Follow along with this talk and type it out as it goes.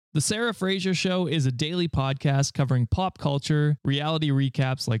The Sarah Fraser Show is a daily podcast covering pop culture, reality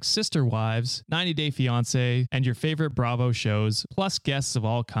recaps like Sister Wives, 90 Day Fiancé, and your favorite Bravo shows, plus guests of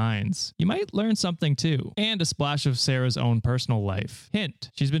all kinds. You might learn something too, and a splash of Sarah's own personal life. Hint,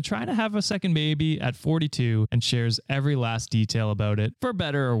 she's been trying to have a second baby at 42 and shares every last detail about it, for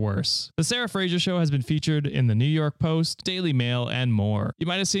better or worse. The Sarah Fraser Show has been featured in the New York Post, Daily Mail, and more. You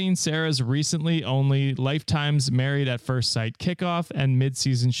might have seen Sarah's recently only Lifetime's Married at First Sight kickoff and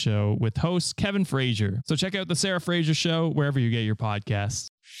mid-season show with host Kevin Frazier. So check out the Sarah Fraser Show wherever you get your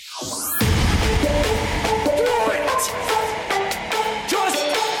podcasts. Do it! Just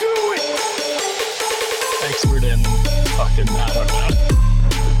do it! Expert in fucking, I don't know.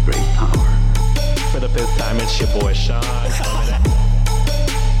 Great power. For the fifth time, it's your boy Sean.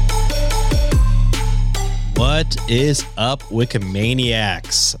 What is up,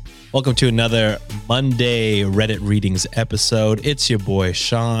 Wikimaniacs? Welcome to another Monday Reddit Readings episode. It's your boy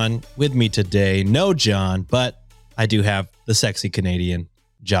Sean. With me today, no John, but I do have the sexy Canadian,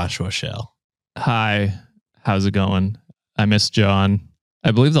 Josh Rochelle. Hi, how's it going? I miss John.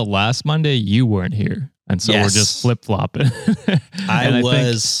 I believe the last Monday you weren't here, and so Yes. we're just flip-flopping. I think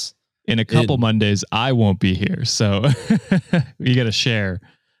was... in a couple Mondays, I won't be here, so we got to share.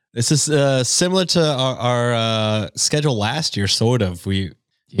 This is similar to our schedule last year, sort of.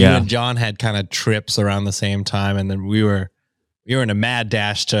 You and John had kind of trips around the same time, and then we were in a mad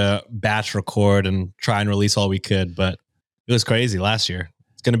dash to batch record and try and release all we could, but it was crazy last year.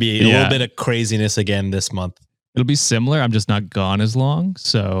 It's going to be a little bit of craziness again this month. It'll be similar. I'm just not gone as long,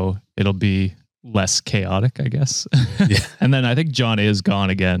 so it'll be less chaotic, I guess. Yeah. And then I think John is gone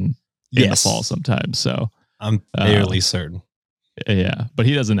again in the fall sometime, so I'm fairly certain. Yeah, but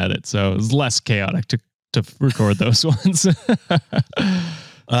he doesn't edit, so it's less chaotic to record those ones.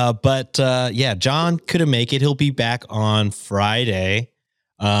 But John couldn't make it. He'll be back on Friday.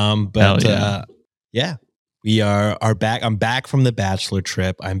 We are back. I'm back from the bachelor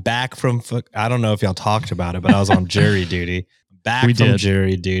trip. I'm back from, I don't know if y'all talked about it, but I was on jury duty.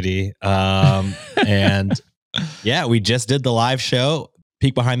 Jury duty. And yeah, we just did the live show,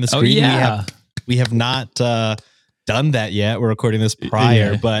 Peek Behind the Screen. We have not done that yet. We're recording this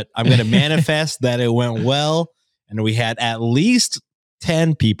prior, but I'm going to manifest that it went well, and we had at least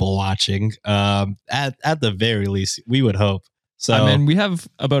 10 people watching. At the very least, we would hope. So I mean, we have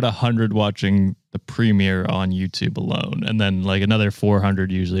about 100 watching the premiere on YouTube alone, and then like another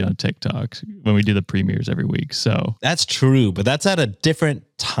 400 usually on TikTok when we do the premieres every week. So that's true, but that's at a different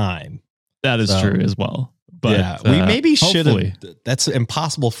time. That is true as well. But yeah, we maybe should have. That's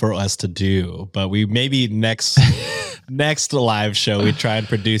impossible for us to do, but we maybe next live show we try and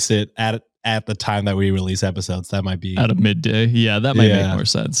produce it at the time that we release episodes. That might be at a midday. Yeah, that might make more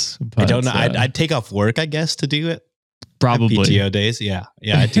sense. But, I don't know. I'd take off work, I guess, to do it. Probably PTO days. Yeah,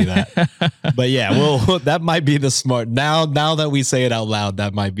 I'd do that. But yeah, well, that might be the smart. Now that we say it out loud,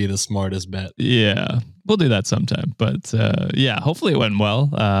 that might be the smartest bet. Yeah, we'll do that sometime. But hopefully it went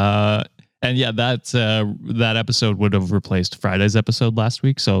well. And yeah, that episode would have replaced Friday's episode last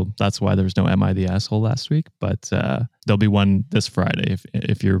week, so that's why there was no Am I the Asshole last week. But there'll be one this Friday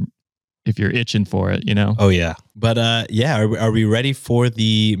if you're itching for it, you know. Oh yeah, but are we ready for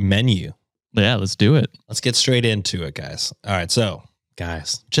the menu? Yeah, let's do it. Let's get straight into it, guys. All right, so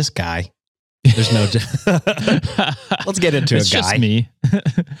guys, just Guy. There's no. Let's get into it's it, Guy. Just me.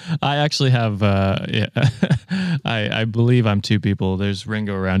 I actually have. I believe I'm two people. There's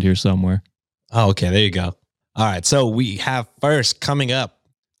Ringo around here somewhere. Oh, okay. There you go. All right. So we have first coming up,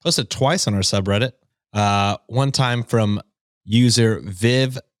 posted twice on our subreddit. One time from user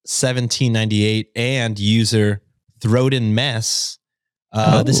Viv1798 and user Throatin Mess.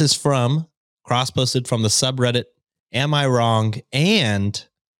 This is from cross-posted from the subreddit Am I Wrong and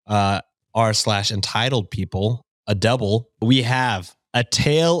r/entitled people, a double. We have A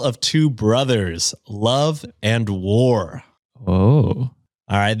Tale of Two Brothers, Love and War. Oh.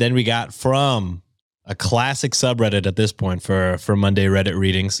 All right, then we got from a classic subreddit at this point for Monday Reddit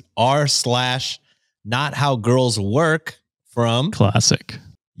readings, r/Not How Girls Work from classic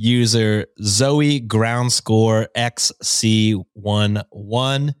user Zoe Groundscore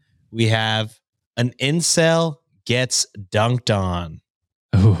XC11. We have An Incel Gets Dunked On.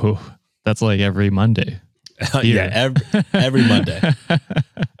 Oh, that's like every Monday. Yeah, every Monday.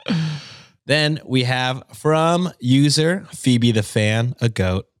 Then we have from user Phoebe the Fan, a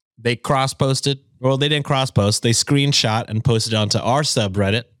goat. They cross-posted. Well, they didn't cross-post. They screenshot and posted onto our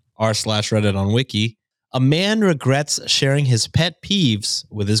subreddit, r/Reddit on Wiki. A man regrets sharing his pet peeves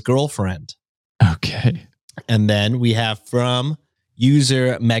with his girlfriend. Okay. And then we have from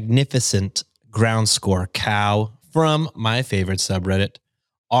user Magnificent Groundscore Cow from my favorite subreddit,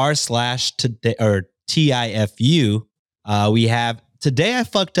 r/today or TIFU. We have today I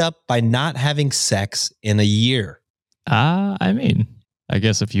fucked up by not having sex in a year. I mean, I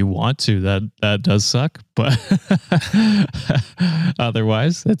guess if you want to, that does suck, but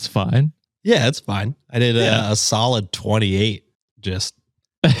otherwise, it's fine. Yeah, it's fine. I did a solid 28. Just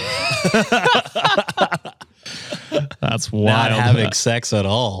that's wild. Not having sex at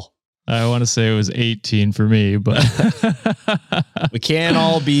all. I want to say it was 18 for me, but we can't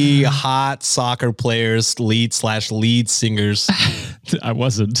all be hot soccer players, lead singers. I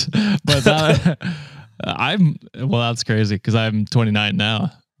wasn't, but that's crazy because I'm 29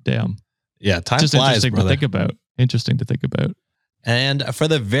 now. Damn. Yeah, time just flies, interesting brother. to think about. Interesting to think about. And for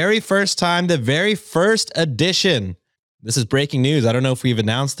the very first time, the very first edition, this is breaking news. I don't know if we've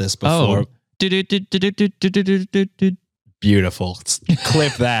announced this before. Beautiful.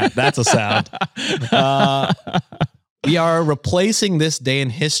 Clip that. That's a sound. We are replacing this day in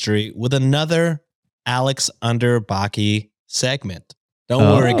history with another Alex Underbaki segment. Don't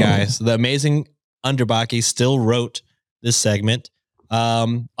worry, guys. The amazing Underbaki still wrote this segment.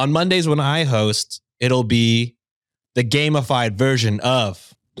 On Mondays when I host, it'll be the gamified version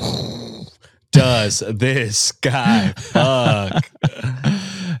of Does This Guy Fuck?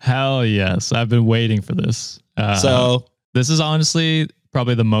 Hell yes. I've been waiting for this. So this is honestly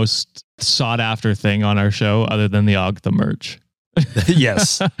probably the most sought after thing on our show other than the Ogtha merch.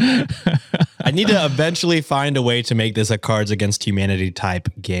 Yes. I need to eventually find a way to make this a Cards Against Humanity type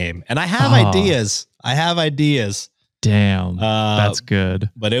game. And I have ideas. Damn. That's good.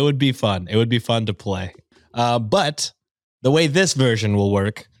 But it would be fun. It would be fun to play. But the way this version will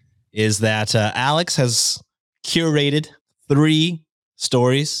work is that Alex has curated 3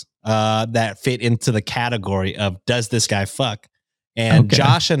 stories that fit into the category of Does This Guy Fuck? And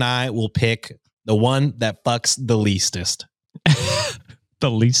Josh and I will pick the one that fucks the leastest.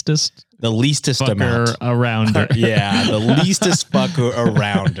 The leastest? The leastest fucker amount. Around her. Yeah, the leastest fucker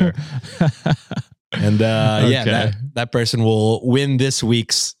around her. And that person will win this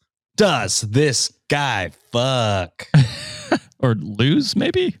week's Does This Guy Fuck? Or lose,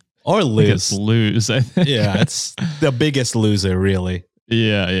 maybe? Or lose. Lose, I think. Yeah, it's the biggest loser, really.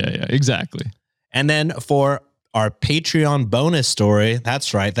 Yeah, exactly. And then for our Patreon bonus story,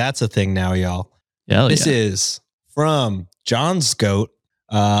 that's right, that's a thing now, y'all. This is from John's Goat,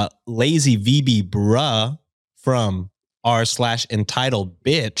 Lazy VB Bruh from r/entitled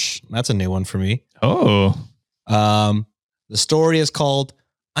bitch. That's a new one for me. Oh. The story is called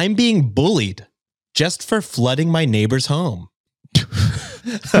I'm Being Bullied Just for Flooding My Neighbor's Home.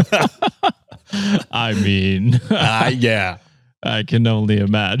 I mean, yeah. I can only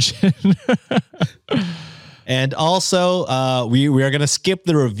imagine. And also, we are going to skip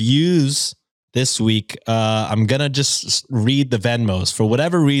the reviews this week. I'm going to just read the Venmos. For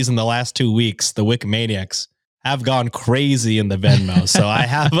whatever reason, the last 2 weeks, the Wikimaniacs have gone crazy in the Venmo. So I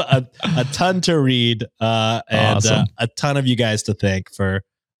have a ton to read and awesome. A ton of you guys to thank for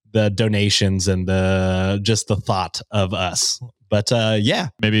the donations and just the thought of us. But yeah.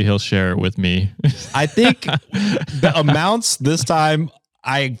 Maybe he'll share it with me. I think the amounts this time,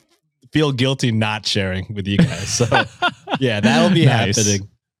 I feel guilty not sharing with you guys. So yeah, that'll be happening.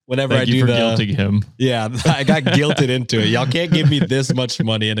 Whenever Thank I you do for guilting him. Yeah, I got guilted into it. Y'all can't give me this much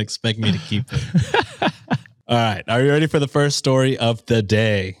money and expect me to keep it. All right. Are you ready for the first story of the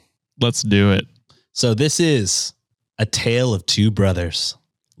day? Let's do it. So this is A Tale of Two Brothers,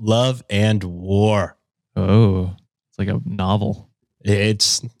 Love and War. Oh, it's like a novel.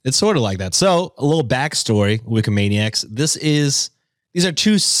 It's sort of like that. So a little backstory, Wikimaniacs. These are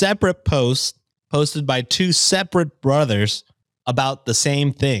 2 separate posts posted by 2 separate brothers about the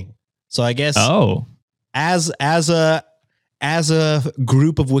same thing. So I guess as a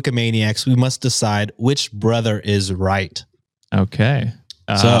group of Wikimaniacs, we must decide which brother is right. Okay.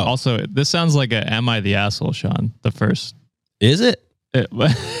 So also, this sounds like a Am I the Asshole, Sean? The first. Is it?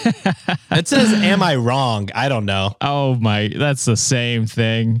 It says, am I wrong? I don't know. Oh my, that's the same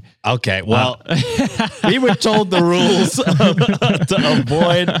thing. Okay, well, we were told the rules to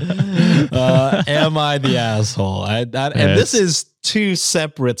avoid am I the asshole? And this is 2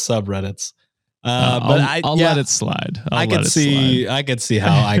 separate subreddits. But I'll let it slide. I could see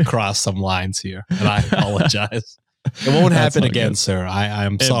how I crossed some lines here, and I apologize. It won't happen again, sir.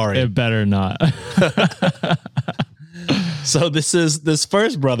 I'm sorry. It better not. So this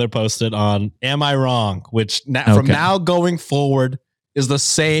first brother posted on Am I Wrong, which from now going forward is the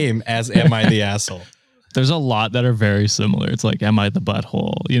same as Am I the Asshole. There's a lot that are very similar. It's like, am I the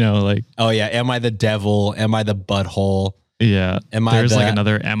butthole? You know, like, oh yeah, am I the devil? Am I the butthole? Yeah. There's like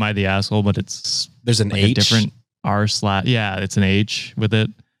another Am I the Asshole, but it's there's an like H. different. Yeah, it's an H with it.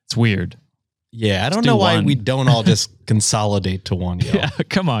 It's weird. Yeah, I don't do know why one. we don't all just consolidate to one, yo. Yeah,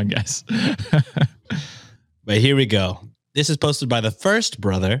 come on, guys. But here we go. This is posted by the first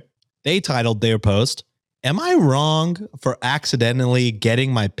brother. They titled their post, "Am I wrong for accidentally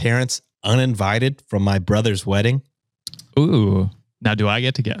getting my parents uninvited from my brother's wedding?" Ooh. Now, do I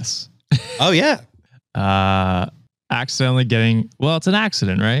get to guess? Oh, yeah. Accidentally getting, well, it's an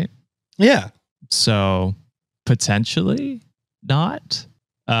accident, right? Yeah. So potentially not.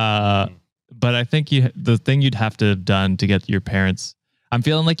 But I think the thing you'd have to have done to get your parents, I'm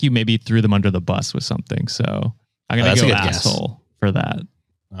feeling like you maybe threw them under the bus with something. So I'm going to go asshole for that.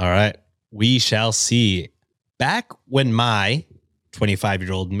 All right. We shall see. Back when my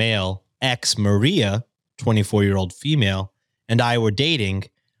 25-year-old male ex Maria, 24-year-old female, and I were dating,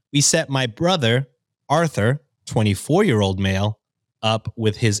 we set my brother, Arthur, 24-year-old male, up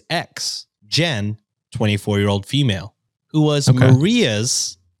with his ex, Jen, 24-year-old female, who was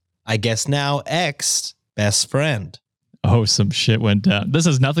Maria's, I guess now, ex best friend. Oh, some shit went down. This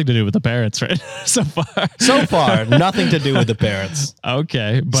has nothing to do with the parents, right? So far, nothing to do with the parents.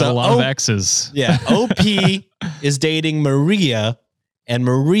 Okay, but so a lot of exes. Yeah, OP is dating Maria, and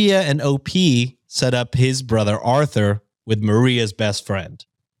Maria and OP set up his brother Arthur with Maria's best friend.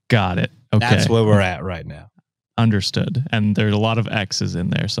 Got it. Okay. That's where we're at right now. Understood. And there's a lot of X's in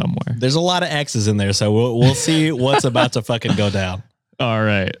there somewhere. There's a lot of X's in there, so we'll see what's about to fucking go down. All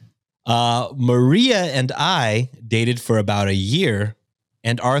right. Maria and I dated for about a year,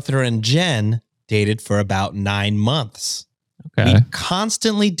 and Arthur and Jen dated for about 9 months. Okay. We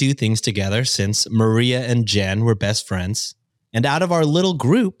constantly do things together since Maria and Jen were best friends. And out of our little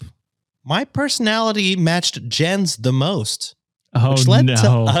group, my personality matched Jen's the most, which led to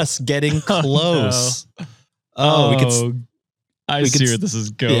us getting close. I see where this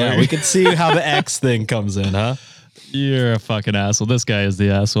is going. Yeah, we could see how the X thing comes in, huh? You're a fucking asshole. This guy is the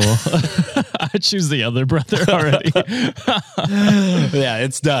asshole. I choose the other brother already. Yeah,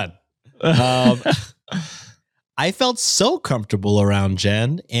 it's done. I felt so comfortable around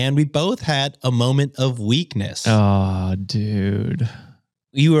Jen, and we both had a moment of weakness. Oh, dude.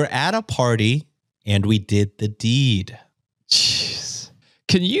 We were at a party, and we did the deed. Jeez.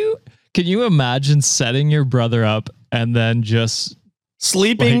 Can you imagine setting your brother up and then just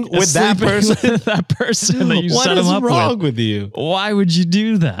sleeping with that person? With that person that you set him up with. What is wrong with you? Why would you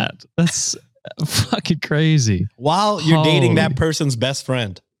do that? That's fucking crazy. While you're dating that person's best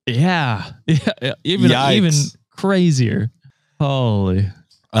friend. Yeah. Even crazier. Holy.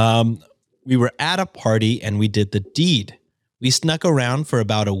 We were at a party and we did the deed. We snuck around for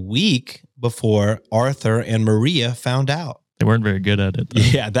about a week before Arthur and Maria found out. They weren't very good at it, though.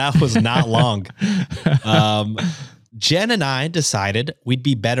 Yeah, that was not long. Jen and I decided we'd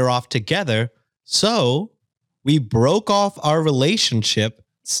be better off together, so we broke off our relationship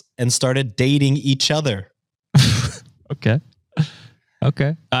and started dating each other. Okay.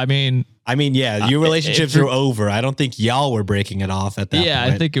 I mean, yeah, your relationships were over. I don't think y'all were breaking it off at that point. Yeah,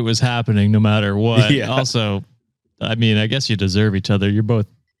 I think it was happening no matter what. Yeah. Also, I mean, I guess you deserve each other. You're both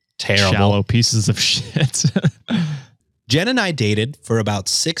terrible, shallow pieces of shit. Jen and I dated for about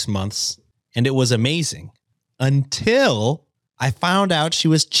 6 months, and it was amazing until I found out she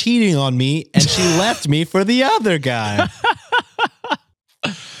was cheating on me and she left me for the other guy.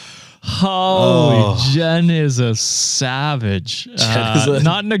 Holy, Jen is a savage.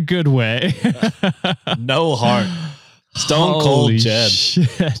 Not in a good way. No heart. Stone cold Jen.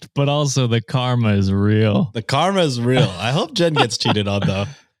 Shit. But also the karma is real. The karma is real. I hope Jen gets cheated on, though.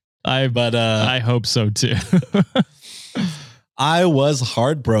 I hope so too. I was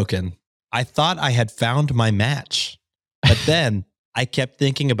heartbroken. I thought I had found my match. But then I kept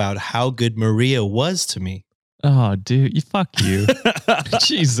thinking about how good Maria was to me. Oh, dude, fuck you.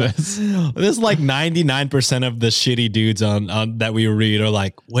 Jesus. This is like 99% of the shitty dudes on that we read are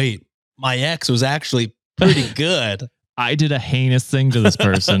like, wait, my ex was actually pretty good. I did a heinous thing to this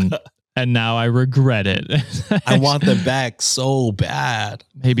person and now I regret it. I want them back so bad.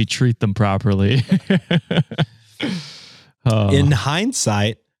 Maybe treat them properly. In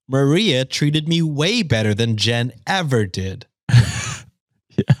hindsight, Maria treated me way better than Jen ever did.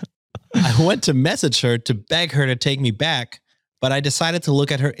 Yeah. I went to message her to beg her to take me back, but I decided to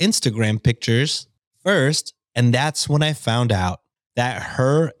look at her Instagram pictures first, and that's when I found out that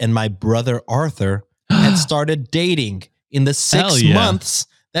her and my brother Arthur had started dating in the 6 months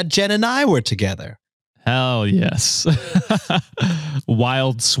that Jen and I were together. Hell yes.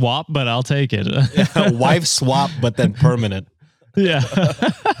 Wild swap, but I'll take it. Yeah, wife swap, but then permanent. Yeah.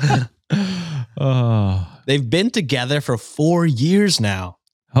 They've been together for 4 years now.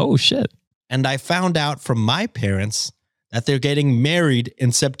 Oh, shit. and I found out from my parents that they're getting married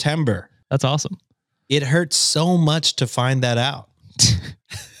in September. That's awesome. It hurt so much to find that out.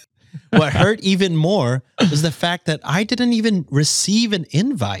 What hurt even more was the fact that I didn't even receive an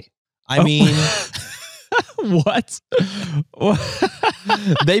invite. I mean, what?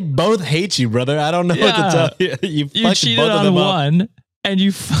 they both hate you, brother. I don't know what to tell you. You fucked cheated both of on them up. one and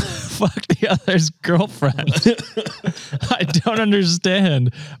you fucked the other's girlfriend. I don't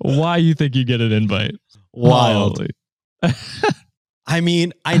understand why you think you get an invite. Wild. Holy. I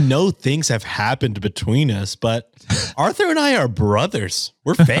mean, I know things have happened between us, but Arthur and I are brothers.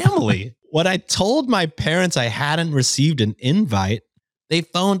 We're family. When I told my parents I hadn't received an invite, they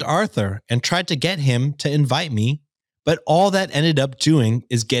phoned Arthur and tried to get him to invite me, but all that ended up doing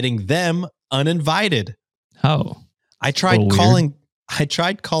is getting them uninvited. Oh. I tried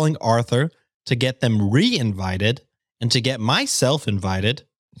calling Arthur to get them re-invited and to get myself invited,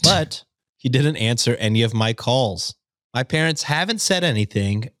 but he didn't answer any of my calls. My parents haven't said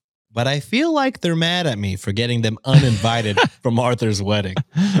anything, but I feel like they're mad at me for getting them uninvited from Arthur's wedding.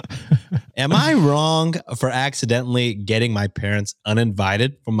 Am I wrong for accidentally getting my parents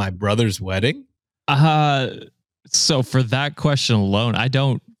uninvited from my brother's wedding? So for that question alone, I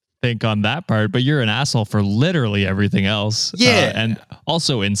don't think on that part, but you're an asshole for literally everything else. Yeah. And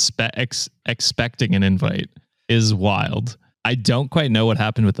also expecting an invite is wild. I don't quite know what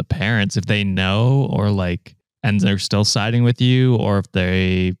happened with the parents, if they know or like, and they're still siding with you, or if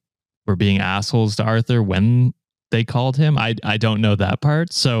they were being assholes to Arthur when they called him. I don't know that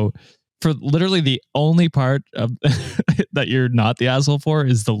part. So for literally the only part of that you're not the asshole for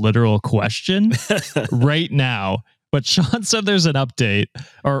is the literal question right now. But Sean said there's an update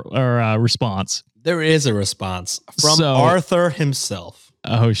or a response. There is a response from Arthur himself.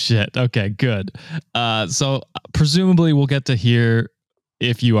 Oh, shit. Okay, good. So presumably we'll get to hear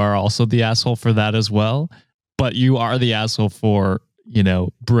if you are also the asshole for that as well. But you are the asshole for,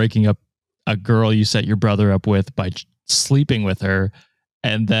 breaking up a girl you set your brother up with by sleeping with her.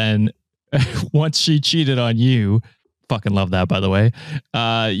 And then once she cheated on you, fucking love that, by the way,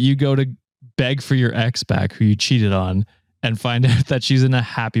 you go to beg for your ex back who you cheated on and find out that she's in a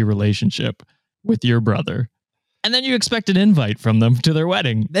happy relationship with your brother. And then you expect an invite from them to their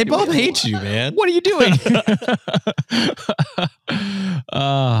wedding. They both hate you, man. What are you doing?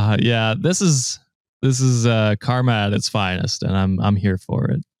 Yeah, this is karma at its finest, and I'm here for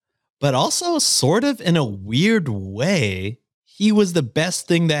it. But also, sort of in a weird way, he was the best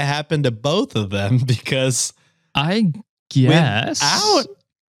thing that happened to both of them because I guess without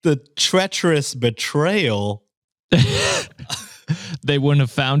the treacherous betrayal, they wouldn't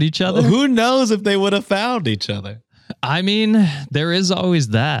have found each other. Who knows if they would have found each other? I mean, there is always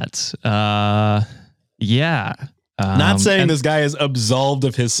that. Yeah. Not saying this guy is absolved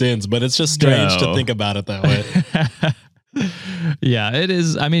of his sins, but it's just strange to think about it that way. Yeah, it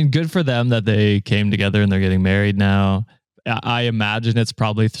is. I mean, good for them that they came together and they're getting married now. I imagine it's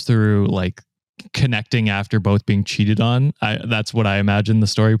probably through like connecting after both being cheated on. That's what I imagine the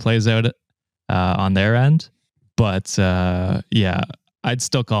story plays out on their end. But yeah, I'd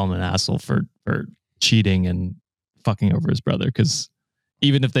still call him an asshole for cheating and fucking over his brother. Because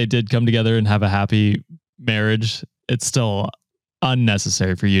even if they did come together and have a happy marriage, it's still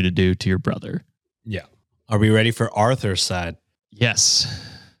unnecessary for you to do to your brother. Yeah. Are we ready for Arthur's side? Yes.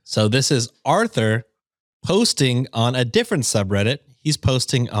 So this is Arthur posting on a different subreddit. He's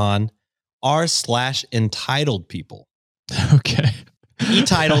posting on r/entitled people. Okay. He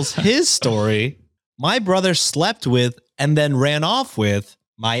titles his story, "My brother slept with and then ran off with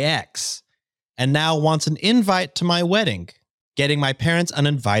my ex and now wants an invite to my wedding, getting my parents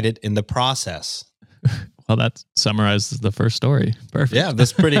uninvited in the process." Well, that summarizes the first story. Perfect. Yeah,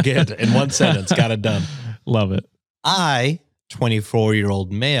 that's pretty good. In one sentence, got it done. Love it. I,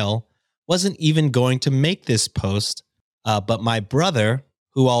 24-year-old male, wasn't even going to make this post, but my brother,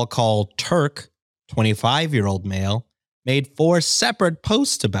 who I'll call Turk, 25-year-old male, made 4 separate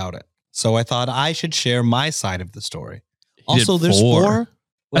posts about it. So I thought I should share my side of the story. Also, there's 4.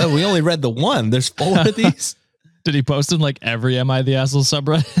 Well, we only read the one. There's 4 of these. Did he post in like every Am I the Asshole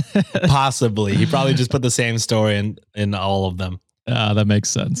subreddit? Possibly. He probably just put the same story in all of them. That makes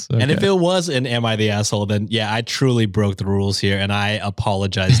sense. Okay. And if it was an Am I the Asshole, then yeah, I truly broke the rules here and I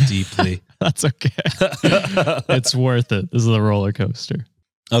apologize deeply. That's okay. It's worth it. This is a roller coaster.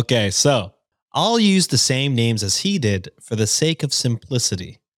 Okay, so I'll use the same names as he did for the sake of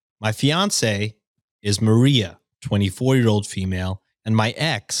simplicity. My fiance is Maria, 24-year-old female, and my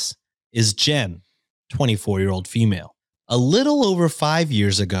ex is Jen, 24-year-old female. A little over 5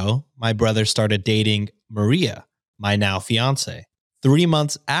 years ago, my brother started dating Maria, my now fiance, 3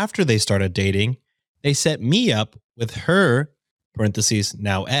 months after they started dating, they set me up with her, parentheses,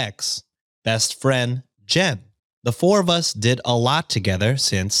 now ex, best friend, Jen. The four of us did a lot together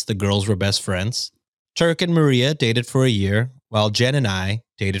since the girls were best friends. Turk and Maria dated for a year, while Jen and I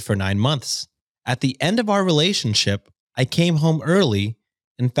dated for 9 months. At the end of our relationship, I came home early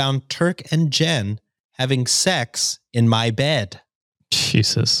and found Turk and Jen having sex in my bed.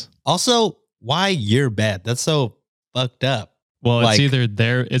 Jesus. Also, why your bed? That's so fucked up. Well, Like-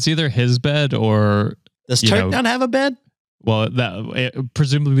 it's either his bed or Does you Turk know- not have a bed? well,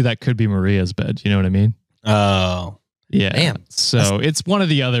 presumably that could be Maria's bed. You know what I mean? Oh, Yeah. Man, So it's one of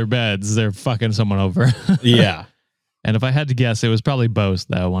the other beds. They're fucking someone over. yeah. And if I had to guess, it was probably both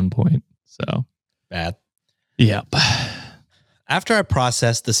at one point. So, Bad. yep. After I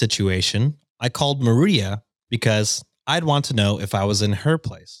processed the situation, I called Maria because I'd want to know if I was in her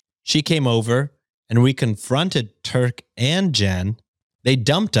place. She came over and we confronted Turk and Jen. They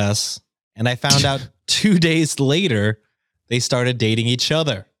dumped us, and I found out 2 days later they started dating each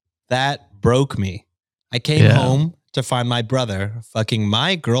other. That broke me. I came Yeah. home to find my brother fucking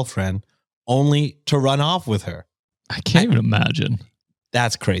my girlfriend only to run off with her. I can't even imagine.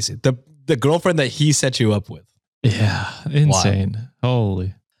 That's crazy. The girlfriend that he set you up with. Yeah. Insane.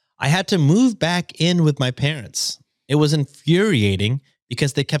 Holy. I had to move back in with my parents. It was infuriating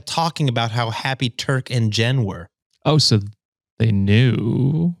because they kept talking about how happy Turk and Jen were. Oh, so they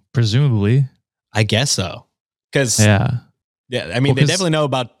knew, presumably. I guess so. Because, Yeah. I mean, Well, they 'cause- definitely know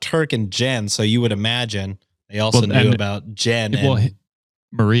about Turk and Jen, so you would imagine they also Well, knew and- about Jen. Well, And,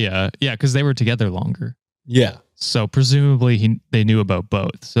 Maria. Yeah, because they were together longer. yeah. So presumably they knew about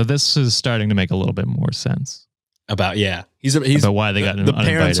both. So this is starting to make a little bit more sense About, yeah. He's about why they got the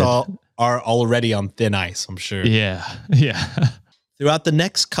parents uninvited. are already on thin ice, I'm sure. Yeah. Yeah. Throughout the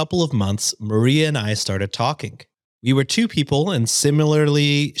next couple of months, Maria and I started talking. We were two people in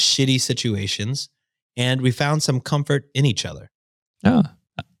similarly shitty situations, and we found some comfort in each other. Oh,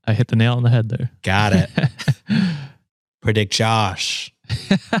 I hit the nail on the head there. Got it. Predict Josh.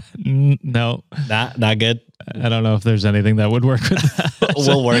 No, Not good. I don't know if there's anything that would work with that.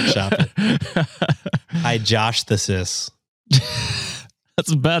 We'll workshop it. I Josh this is.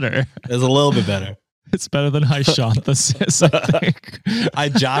 That's better. It's a little bit better. It's better than I shot this is, I think. I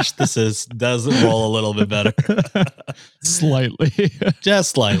Josh this is does roll a little bit better. Slightly.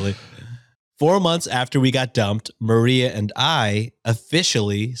 Just slightly. 4 months after we got dumped, Maria and I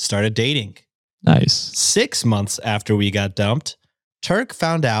officially started dating. Nice. 6 months after we got dumped, Turk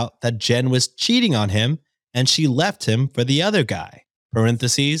found out that Jen was cheating on him and she left him for the other guy.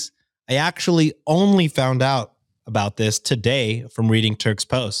 Parentheses, I actually only found out about this today from reading Turk's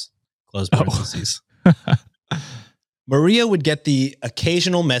post. Close parentheses. Maria would get the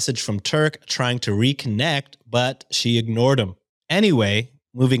occasional message from Turk trying to reconnect, but she ignored him. Anyway,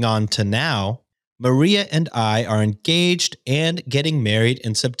 moving on to now, Maria and I are engaged and getting married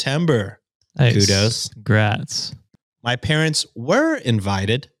in September. Nice. Kudos. Congrats. My parents were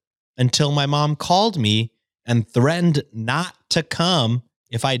invited until my mom called me and threatened not to come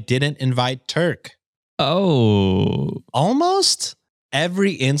if I didn't invite Turk. Oh. Almost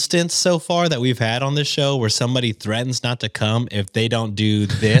every instance so far that we've had on this show where somebody threatens not to come if they don't do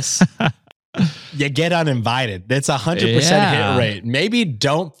this, you get uninvited. That's 100% Yeah. hit rate. Maybe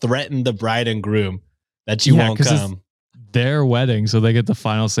don't threaten the bride and groom that you Yeah, won't 'cause it's come. Their wedding, so they get the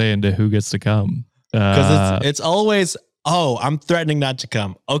final say into who gets to come. Because it's always, oh, I'm threatening not to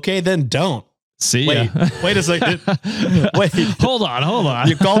come. Okay, then don't. See Wait, ya. wait a second. Wait. Hold on.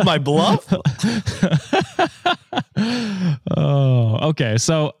 You called my bluff? Oh, okay.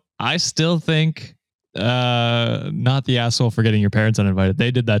 So I still think not the asshole for getting your parents uninvited.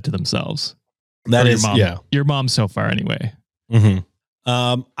 They did that to themselves. That Or is, your mom. yeah. Your mom so far anyway.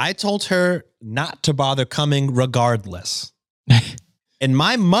 Mm-hmm. I told her not to bother coming regardless. In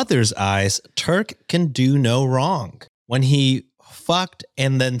my mother's eyes, Turk can do no wrong. When he fucked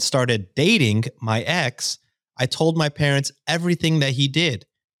and then started dating my ex, I told my parents everything that he did.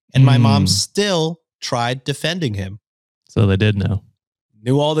 And my mom still tried defending him. So they did know.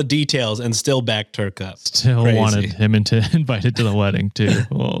 Knew all the details and still backed Turk up. Still Crazy. wanted him invited to the wedding too.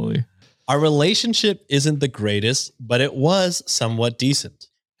 Holy. Our relationship isn't the greatest, but it was somewhat decent.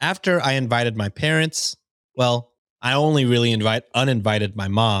 After I invited my parents, well, I only really uninvited my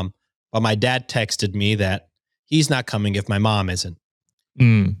mom, but my dad texted me that he's not coming if my mom isn't.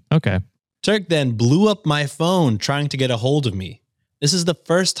 Okay. Turk then blew up my phone trying to get a hold of me. This is the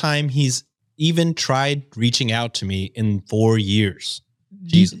first time he's even tried reaching out to me in 4 years.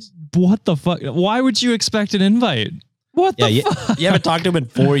 Jesus. What the fuck? Why would you expect an invite? What the Yeah, fuck? you haven't talked to him in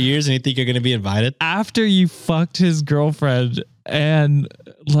 4 years and you think you're going to be invited? After you fucked his girlfriend, and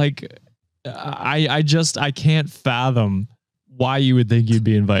like, I can't fathom why you would think you'd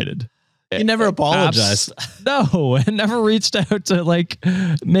be invited. You never apologized. No, and never reached out to like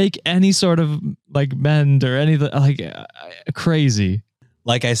make any sort of like mend or anything. Like crazy.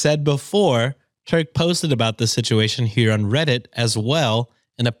 Like I said before, Turk posted about this situation here on Reddit as well.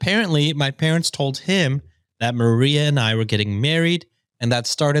 And apparently my parents told him that Maria and I were getting married, and that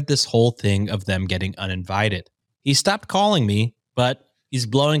started this whole thing of them getting uninvited. He stopped calling me, but he's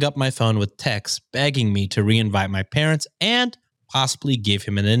blowing up my phone with texts begging me to re-invite my parents and possibly give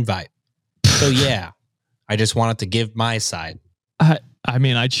him an invite. So yeah, I just wanted to give my side. I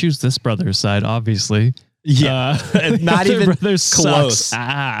mean, I choose this brother's side, obviously. Yeah, not even brother's close. Sucks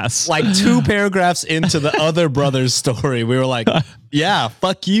ass. Like 2 paragraphs into the other brother's story, we were like, yeah,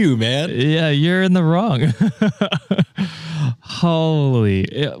 fuck you, man. Yeah, you're in the wrong.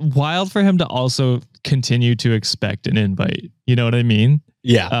 Wild for him to also continue to expect an invite. You know what I mean?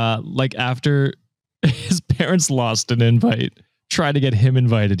 Yeah. Like after his parents lost an invite, try to get him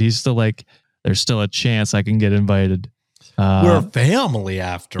invited. He's still like, there's still a chance I can get invited. We're family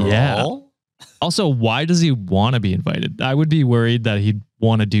after all. Also, why does he want to be invited? I would be worried that he'd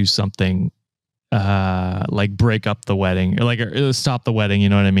want to do something like break up the wedding or stop the wedding. You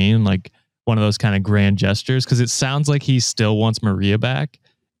know what I mean? Like one of those kind of grand gestures. Because it sounds like he still wants Maria back,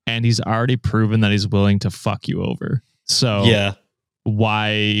 and he's already proven that he's willing to fuck you over. So yeah,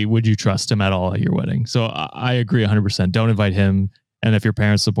 why would you trust him at all at your wedding? So I agree 100%. Don't invite him. And if your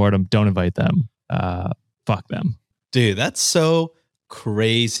parents support him, don't invite them. Fuck them. Dude, that's so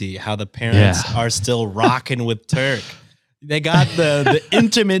crazy how the parents are still rocking with Turk. They got the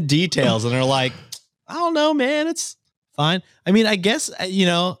intimate details and they're like, I don't know, man, it's fine. I mean, I guess, you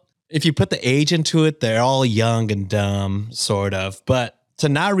know, if you put the age into it, they're all young and dumb, sort of. But to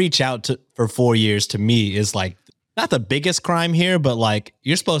not reach out for 4 years to me is like, not the biggest crime here, but like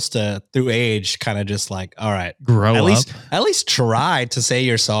you're supposed to, through age, kind of just like, all right, grow up. At least try to say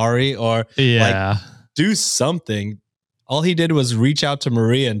you're sorry or like do something. All he did was reach out to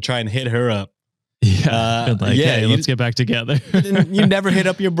Maria and try and hit her up. Yeah, hey, let's get back together. You never hit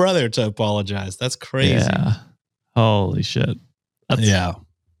up your brother to apologize. That's crazy. Yeah. Holy shit. That's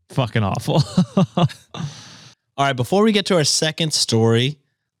fucking awful. All right, before we get to our second story,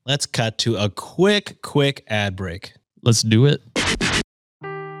 let's cut to a quick ad break. Let's do it.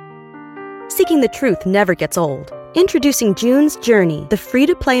 Seeking the truth never gets old. Introducing June's Journey, the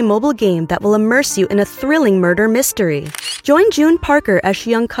free-to-play mobile game that will immerse you in a thrilling murder mystery. Join June Parker as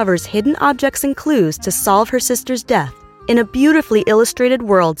she uncovers hidden objects and clues to solve her sister's death in a beautifully illustrated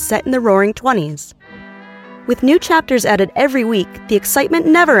world set in the Roaring 20s. With new chapters added every week, the excitement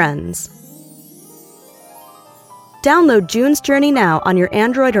never ends. Download June's Journey now on your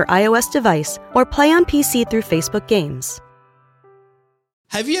Android or iOS device, or play on PC through Facebook Games.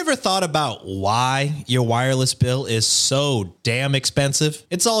 Have you ever thought about why your wireless bill is so damn expensive?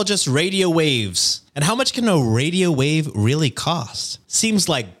 It's all just radio waves. And how much can a radio wave really cost? Seems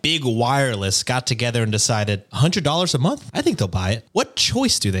like Big Wireless got together and decided $100 a month? I think they'll buy it. What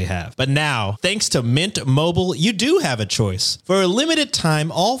choice do they have? But now, thanks to Mint Mobile, you do have a choice. For a limited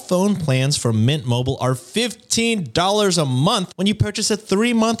time, all phone plans from Mint Mobile are $15 a month when you purchase a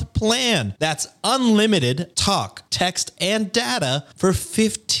 3-month plan. That's unlimited talk, text, and data for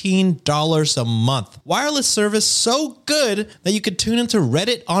 $15 a month. Wireless service so good that you could tune into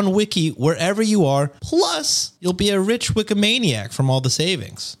Reddit on Wiki wherever you are. Plus, you'll be a rich Wikimaniac from all the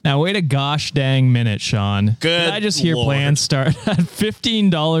savings. Now, wait a gosh dang minute, Sean. Good Did I just hear Lord. plans start at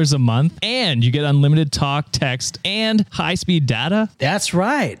 $15 a month and you get unlimited talk, text, and high-speed data? That's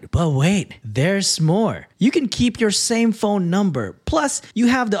right. But wait, there's more. You can keep your same phone number. Plus, you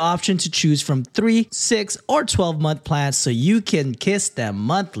have the option to choose from 3, 6, or 12-month plans so you can kiss them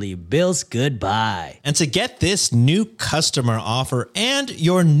monthly bills goodbye. And to get this new customer offer and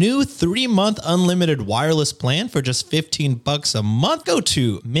your new 3-month unlimited wireless plan for just $15 a month, go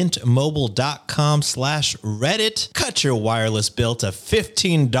to mintmobile.com/Reddit. Cut your wireless bill to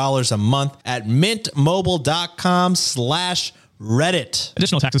 $15 a month at mintmobile.com/Reddit.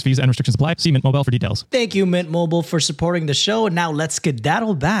 Additional taxes, fees, and restrictions apply. See Mint Mobile for details. Thank you, Mint Mobile, for supporting the show. Now let's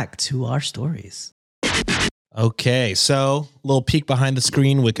skedaddle back to our stories. Okay, so a little peek behind the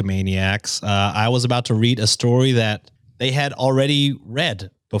screen, Wikimaniacs. I was about to read a story that they had already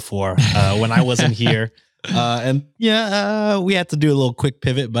read before when I wasn't here. We had to do a little quick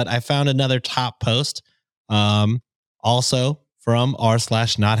pivot, but I found another top post also from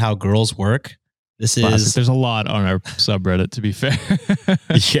r/nothowgirlswork. This Classic. is... There's a lot on our subreddit, to be fair.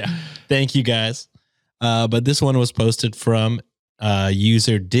 Yeah. Thank you, guys. But this one was posted from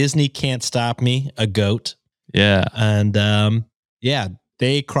user Disney Can't Stop Me, a goat. Yeah. And yeah,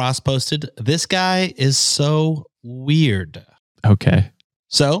 they cross-posted. This guy is so weird. Okay.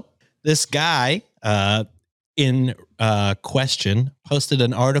 So this guy in question posted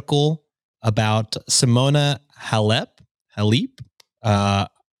an article about Simona Halep.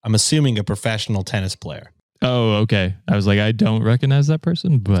 I'm assuming a professional tennis player. Oh, okay. I was like, I don't recognize that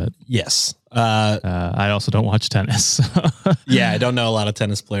person, but Yes. I also don't watch tennis. Yeah, I don't know a lot of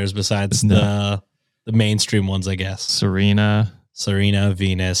tennis players besides the mainstream ones, I guess. Serena,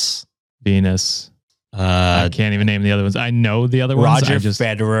 Venus. I can't even name the other ones. I know the other ones. Roger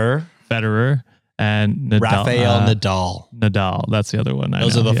Federer. And Nadal, Rafael Nadal. Nadal. That's the other one.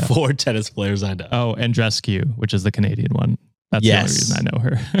 Those are the 4 tennis players I know. Oh, Andreescu, which is the Canadian one. That's the only reason I know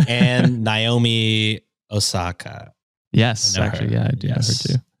her. And Naomi Osaka. Yes, I know actually, her. yeah, I do know her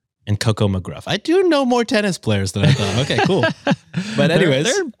too. And Coco McGruff. I do know more tennis players than I thought. Okay, cool. But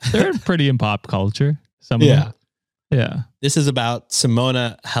anyways, they're pretty in pop culture. Some of them. Yeah. This is about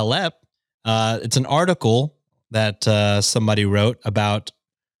Simona Halep. It's an article that somebody wrote about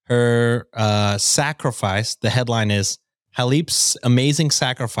her sacrifice. The headline is Halep's amazing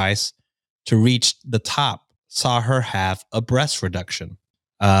sacrifice to reach the top saw her have a breast reduction.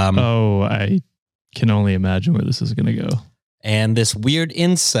 I can only imagine where this is going to go. And this weird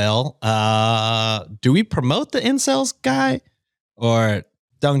incel, do we promote the incels guy? Or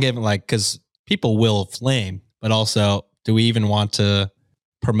don't give it because people will flame, but also do we even want to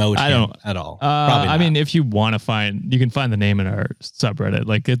promote him at all? I mean, if you want to you can find the name in our subreddit.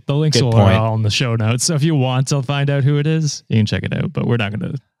 Like the links Good are point. all in the show notes. So if you want to find out who it is, you can check it out, but we're not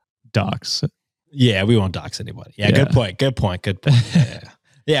going to dox. Yeah, we won't dox anybody. Yeah, good point.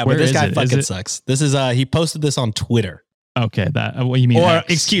 Yeah, but this guy fucking sucks. This is he posted this on Twitter. Okay, that what you mean? Or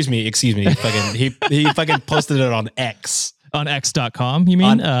X? excuse me. Fucking he fucking posted it on X. On X.com, you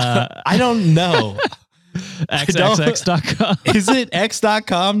mean? I don't know. XXX.com. Is it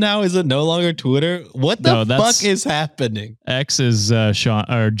X.com now? Is it no longer Twitter? What the fuck is happening? X is Sean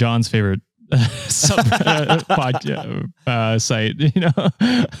or John's favorite site. You know,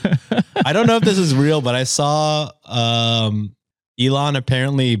 I don't know if this is real, but I saw Elon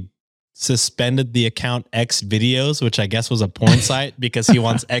apparently suspended the account X Videos, which I guess was a porn site, because he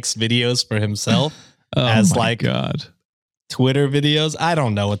wants X Videos for himself as God. Twitter videos. I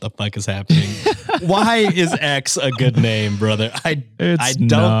don't know what the fuck is happening. Why is X a good name, brother? I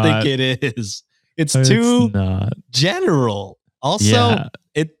don't think it is. It's too general. Also,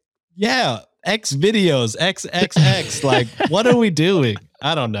 X Videos, XXX. Like, what are we doing?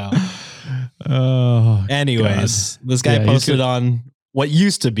 I don't know. Oh, anyways, this guy posted on what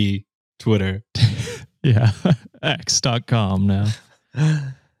used to be Twitter. Yeah, X.com now.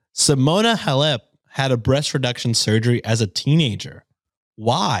 Simona Halep had a breast reduction surgery as a teenager.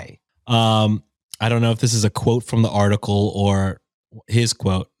 Why? I don't know if this is a quote from the article or his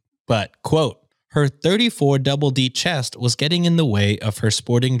quote, but quote, her 34 double D chest was getting in the way of her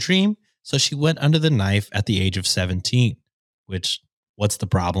sporting dream, so she went under the knife at the age of 17, which what's the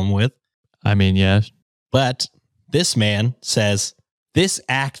problem with? I mean, yeah. But this man says, this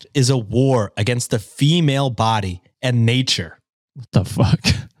act is a war against the female body and nature. What the fuck?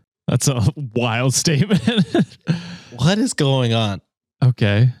 That's a wild statement. What is going on?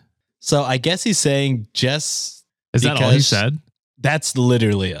 Okay. So I guess he's saying just is that all he said? That's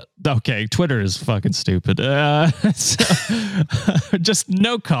literally it. Okay, Twitter is fucking stupid. Just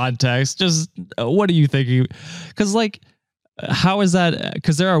no context. Just what are you thinking? Because how is that?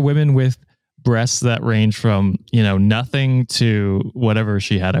 Because there are women with breasts that range from nothing to whatever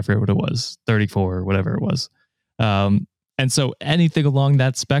she had. I forget what it was, 34 or whatever it was. And so anything along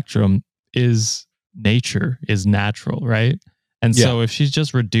that spectrum is nature, is natural, right? And so if she's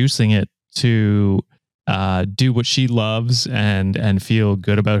just reducing it to do what she loves and feel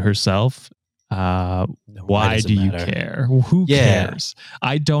good about herself, why do you care? Who cares?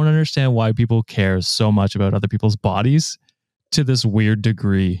 I don't understand why people care so much about other people's bodies to this weird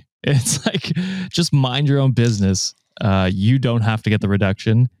degree. It's like, just mind your own business. You don't have to get the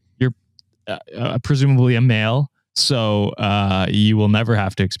reduction. You're presumably a male. So you will never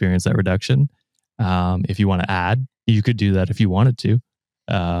have to experience that reduction. If you want to add, you could do that if you wanted to.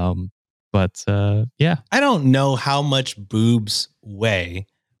 But I don't know how much boobs weigh,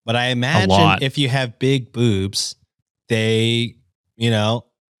 but I imagine if you have big boobs, they,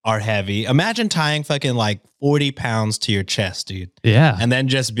 are heavy. Imagine tying fucking 40 pounds to your chest, dude. Yeah. And then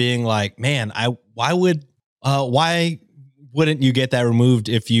just being like, man, why wouldn't you get that removed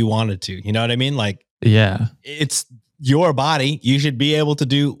if you wanted to? You know what I mean? Yeah, it's your body. You should be able to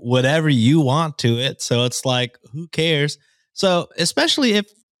do whatever you want to it. So it's like, who cares? So especially if,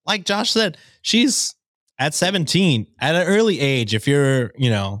 like Josh said, she's at 17 at an early age. If you're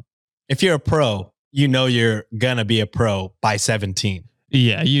a pro, you're gonna be a pro by 17.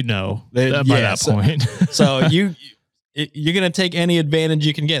 Yeah, by that point. So you're gonna take any advantage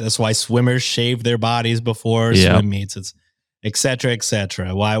you can get. That's why swimmers shave their bodies before swim meets. It's et cetera.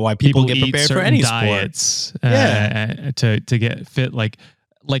 Why people get prepared for any diets, to get fit. Like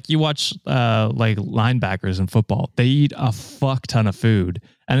you watch like linebackers in football, they eat a fuck ton of food,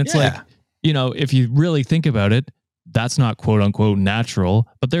 and it's like, if you really think about it, that's not quote unquote natural,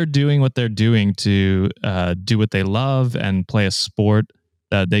 but they're doing what they're doing to do what they love and play a sport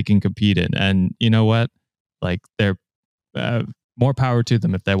that they can compete in. And you know what? Like, they're more power to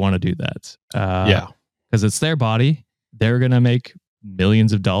them if they want to do that. Because it's their body. They're going to make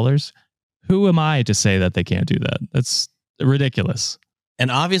millions of dollars. Who am I to say that they can't do that? That's ridiculous. And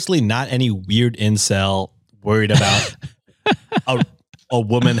obviously not any weird incel worried about a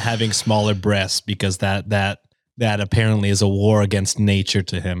woman having smaller breasts, because that apparently is a war against nature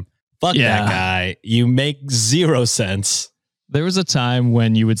to him. Fuck that guy. You make zero sense. There was a time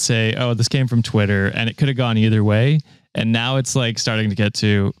when you would say, oh, this came from Twitter, and it could have gone either way. And now it's like starting to get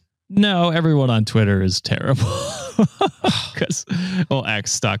to, no, everyone on Twitter is terrible. Because,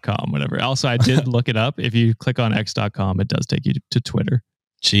 X.com, whatever. Also, I did look it up. If you click on X.com, it does take you to Twitter.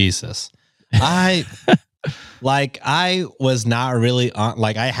 Jesus. I was not really on,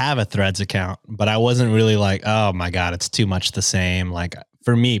 like, I have a Threads account, but I wasn't really like, oh my God, it's too much the same. Like,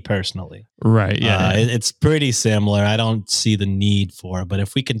 for me personally. Right. Yeah. It's pretty similar. I don't see the need for it. But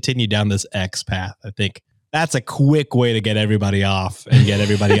if we continue down this X path, I think that's a quick way to get everybody off and get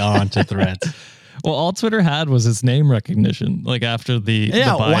everybody on to Threads. Well, all Twitter had was its name recognition. Like, after the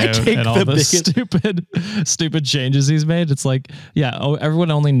bio and all the stupid changes he's made, it's like, everyone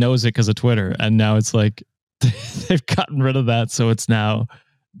only knows it because of Twitter. And now it's like they've gotten rid of that. So it's now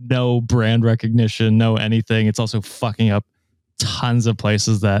no brand recognition, no anything. It's also fucking up tons of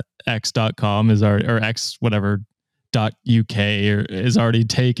places that X.com is already, or X whatever .uk is already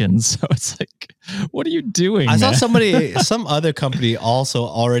taken. So it's like, what are you doing? I saw some other company also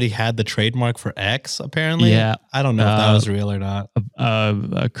already had the trademark for X, apparently. Yeah. I don't know if that was real or not. I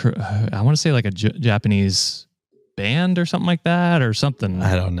want to say like a Japanese band or something like that, or something.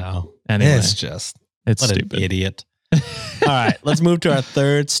 I don't know. Anyway, it's what stupid. An idiot. All right, let's move to our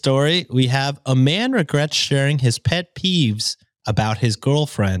third story. We have a man regrets sharing his pet peeves about his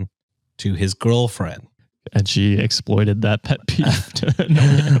girlfriend to his girlfriend. And she exploited that pet peeve to annoy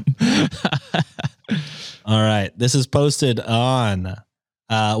him. All right. This is posted on,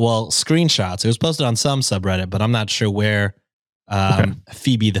 screenshots. It was posted on some subreddit, but I'm not sure where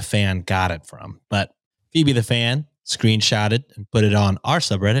Phoebe the Fan got it from. But Phoebe the Fan screenshotted and put it on our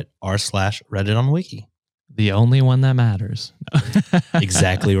subreddit, r/Reddit on Wiki. The only one that matters.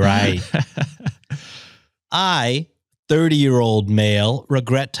 Exactly right. I, 30-year-old male,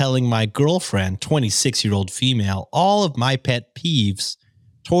 regret telling my girlfriend, 26-year-old female, all of my pet peeves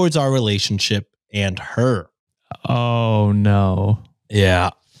towards our relationship and her. Oh, no. Yeah.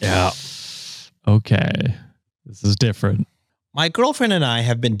 Okay. This is different. My girlfriend and I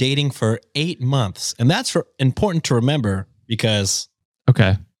have been dating for 8 months, and that's important to remember because...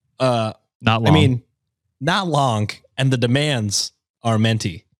 Okay. Not long. I mean, not long, and the demands are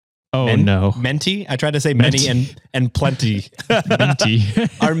minty. Oh, no. Menti? I tried to say many and plenty. Minty.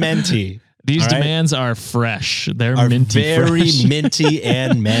 Are minty. These demands are fresh. They're minty very fresh. Minty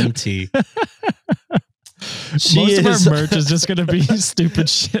and minty. Most of our merch is just going to be stupid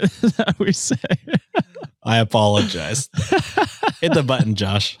shit that we say. I apologize. Hit the button,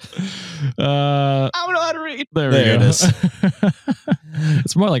 Josh. I don't know how to read. There it is.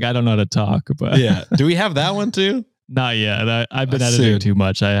 It's more like I don't know how to talk. But yeah. Do we have that one too? Not yet. I've been editing too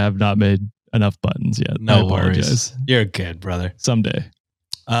much. I have not made enough buttons yet. No worries. You're good, brother. Someday.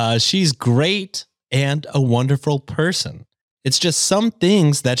 She's great and a wonderful person. It's just some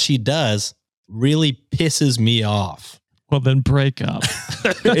things that she does really pisses me off. Well, then break up.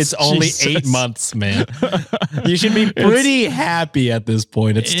 It's only 8 months, man. You should be pretty happy at this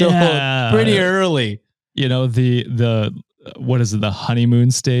point. It's still pretty early. You know, the what is it? The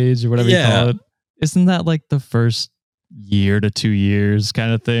honeymoon stage or whatever you call it. Isn't that like the first year to 2 years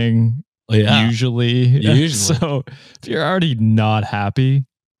kind of thing? Yeah. Usually. So if you're already not happy,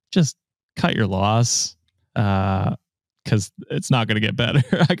 just cut your loss. Because it's not going to get better.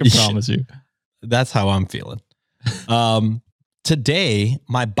 I can promise you. That's how I'm feeling. Today,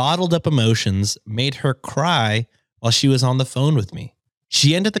 my bottled up emotions made her cry while she was on the phone with me.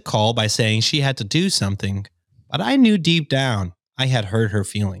 She ended the call by saying she had to do something, but I knew deep down I had hurt her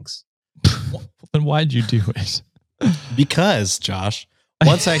feelings. Then why'd you do it? Because, Josh,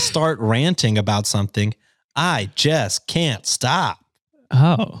 once I start ranting about something, I just can't stop.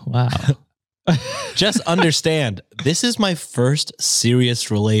 Oh, wow. Just understand, this is my first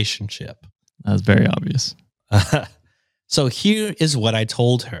serious relationship. That was very obvious. So here is what I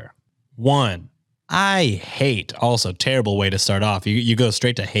told her. 1, I hate, also terrible way to start off. You go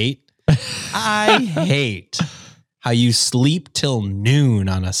straight to hate. I hate how you sleep till noon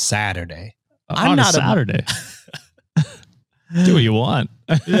on a Saturday. On a Saturday. Do what you want.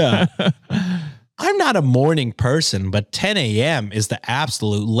 Yeah. I'm not a morning person, but 10 a.m. is the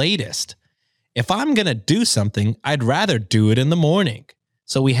absolute latest. If I'm going to do something, I'd rather do it in the morning.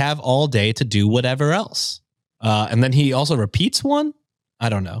 So we have all day to do whatever else. And then he also repeats one. I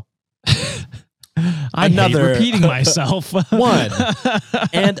don't know. I hate repeating myself. 1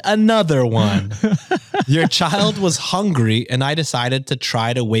 and another one. Your child was hungry and I decided to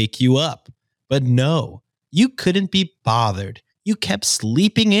try to wake you up. But no, you couldn't be bothered. You kept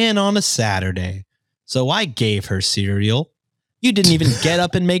sleeping in on a Saturday. So I gave her cereal. You didn't even get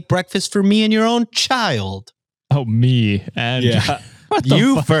up and make breakfast for me and your own child. Oh, me. And yeah.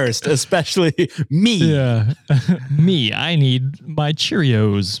 You first, especially me. Yeah. Me. I need my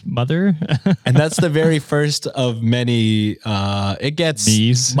Cheerios, mother. And that's the very first of many. It gets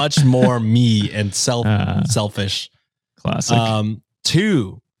Me's. much more me and selfish. Classic.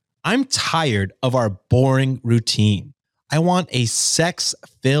 2, I'm tired of our boring routine. I want a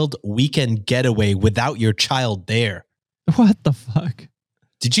sex-filled weekend getaway without your child there. What the fuck?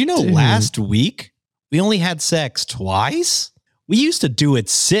 Did you know last week we only had sex twice? We used to do it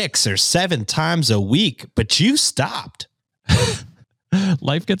 6 or 7 times a week, but you stopped.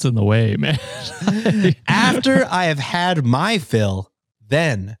 Life gets in the way, man. After I have had my fill,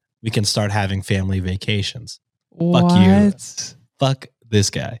 then we can start having family vacations. What? Fuck you. Fuck this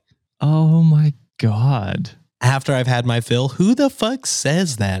guy. Oh my God. After I've had my fill, who the fuck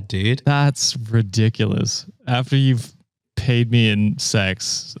says that, dude? That's ridiculous. After you've paid me in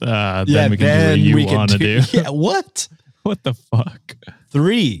sex, then we can do what you want to do. Yeah, what? What the fuck?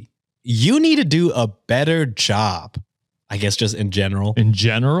 3, you need to do a better job. I guess just in general. In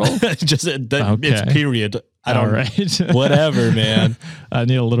general? Just it's period. I don't. All right. Whatever, man. I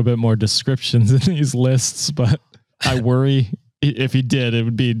need a little bit more descriptions in these lists, but I worry if he did, it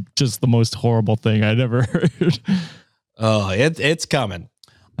would be just the most horrible thing I'd ever heard. Oh, it's coming.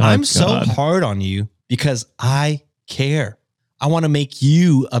 Oh, I'm God. so hard on you because I care. I want to make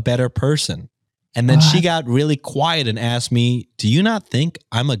you a better person. And then she got really quiet and asked me, do you not think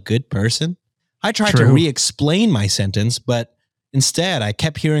I'm a good person? I tried to re-explain my sentence, but instead I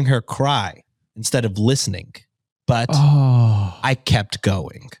kept hearing her cry instead of listening. But I kept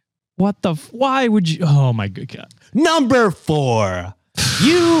going. What the? Why would you? Oh my good God. Number 4,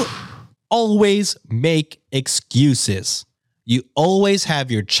 you always make excuses. You always have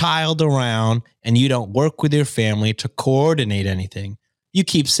your child around and you don't work with your family to coordinate anything. You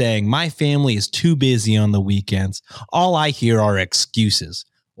keep saying, my family is too busy on the weekends. All I hear are excuses.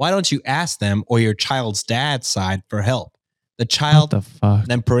 Why don't you ask them or your child's dad's side for help? The child, What the fuck?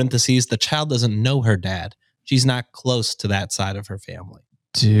 then parentheses, the child doesn't know her dad. She's not close to that side of her family.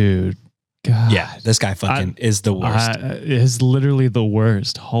 Dude. God. Yeah, this guy fucking is the worst. Is literally the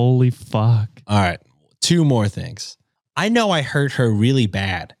worst. Holy fuck. All right, 2 more things. I know I hurt her really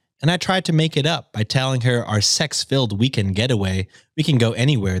bad, and I tried to make it up by telling her our sex-filled weekend getaway, we can go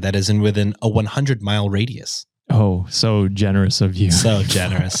anywhere that is within a 100-mile radius. Oh, so generous of you. So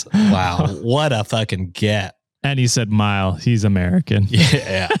generous. Wow, what a fucking get. And he said mile. He's American.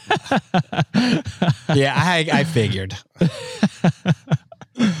 Yeah. Yeah, I figured.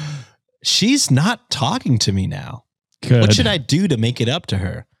 She's not talking to me now. Good. What should I do to make it up to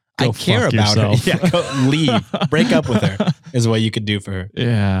her? Go I care fuck about yourself. her. Yeah, go leave. Break up with her is what you could do for her.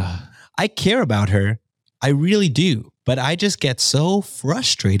 Yeah. I care about her. I really do. But I just get so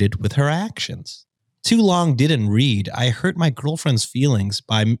frustrated with her actions. Too long didn't read. I hurt my girlfriend's feelings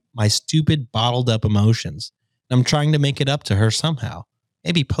by my stupid bottled up emotions. I'm trying to make it up to her somehow.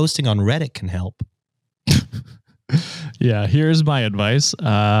 Maybe posting on Reddit can help. Yeah. Here's my advice.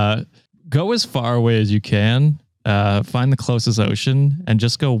 Go as far away as you can. Find the closest ocean and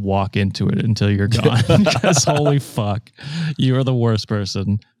just go walk into it until you're gone. Because holy fuck, you are the worst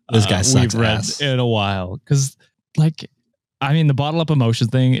person This guy sucks we've read ass. in a while. Because, like, I mean, the bottle up emotion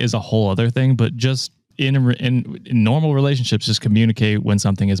thing is a whole other thing, but just in normal relationships, just communicate when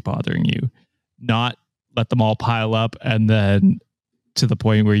something is bothering you. Not let them all pile up and then to the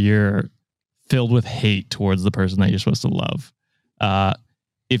point where you're filled with hate towards the person that you're supposed to love.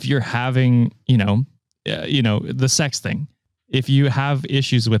 If you're having, the sex thing. If you have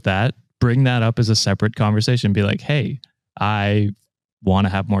issues with that, bring that up as a separate conversation. Be like, hey, I want to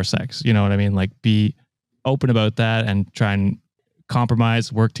have more sex. You know what I mean? Like, be open about that and try and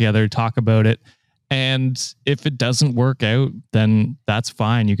compromise, work together, talk about it. And if it doesn't work out, then that's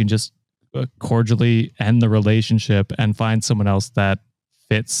fine. You can just cordially end the relationship and find someone else that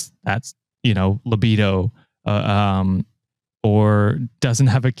fits that's, libido, or doesn't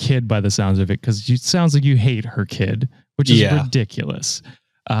have a kid by the sounds of it. Cause it sounds like you hate her kid, which is ridiculous.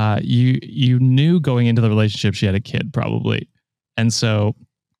 You knew going into the relationship, she had a kid probably. And so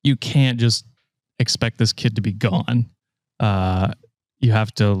you can't just expect this kid to be gone. You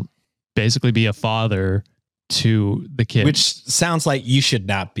have to basically be a father to the kid. Which sounds like you should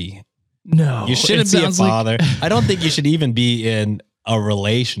not be. No. You shouldn't be a father. I don't think you should even be in a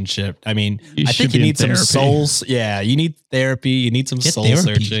relationship. I mean, I think you need some souls. Yeah, you need therapy. You need some soul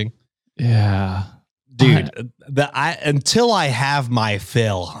searching. Yeah. Dude, until I have my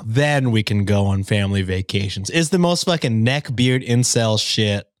fill, then we can go on family vacations. Is the most fucking neckbeard incel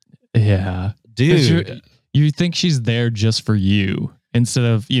shit. Yeah. Dude. You think she's there just for you instead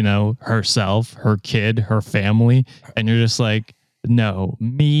of, herself, her kid, her family. And you're just like, no,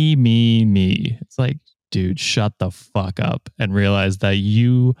 me. It's like, dude, shut the fuck up and realize that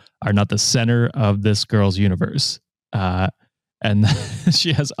you are not the center of this girl's universe. And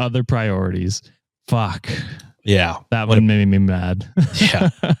she has other priorities. Fuck. Yeah. That one made me mad. Yeah.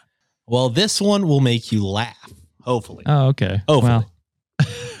 Well, this one will make you laugh. Hopefully. Oh, okay. Hopefully. Well.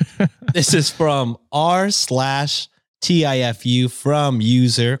 This is from r/TIFU from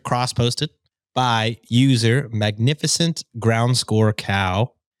user cross-posted by user Magnificent Ground Score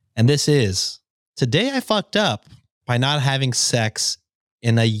Cow. And this is, today I fucked up by not having sex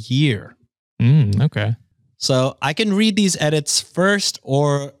in a year. Okay. So I can read these edits first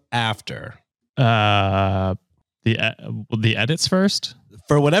or after. The edits first?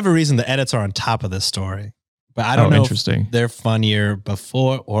 For whatever reason, the edits are on top of this story. But I don't know if they're funnier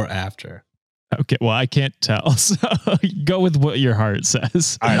before or after. Okay, well, I can't tell. So go with what your heart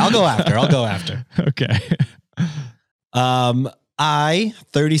says. All right, I'll go after. Okay. I,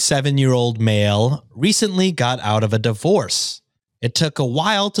 37-year-old male, recently got out of a divorce. It took a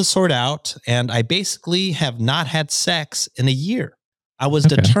while to sort out, and I basically have not had sex in a year. I was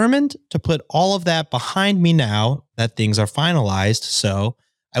determined to put all of that behind me now that things are finalized, so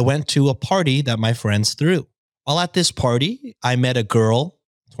I went to a party that my friends threw. While at this party, I met a girl,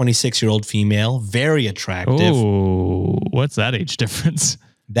 26-year-old female, very attractive. Oh, what's that age difference?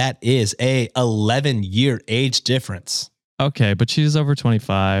 That is a 11-year age difference. Okay, but she's over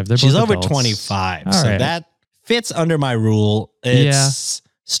 25. She's both over adults. 25. All so right. that fits under my rule. It's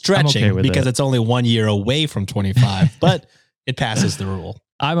stretching because it's only 1 year away from 25, but it passes the rule.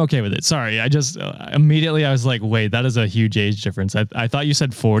 I'm okay with it. Sorry. I just immediately I was like, wait, that is a huge age difference. I thought you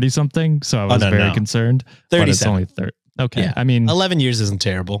said 40 something. So I was very concerned. 37. But it's only 30. Okay. Yeah. I mean, 11 years isn't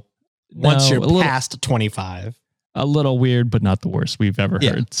terrible. Once you're past 25. A little weird, but not the worst we've ever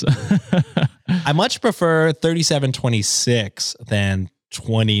heard. So. I much prefer 37-26 than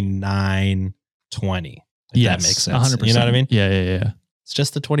 29-20. That makes sense. 100%. You know what I mean? Yeah. It's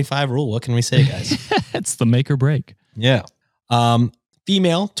just the 25 rule. What can we say, guys? It's the make or break. Yeah.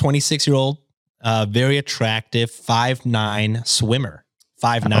 Female, 26-year-old, very attractive, 5'9" swimmer.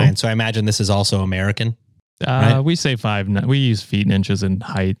 5'9". So I imagine this is also American. Right? We say 5'9". We use feet and inches in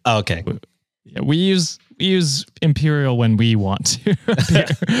height. Oh, okay. Yeah, we use imperial when we want to.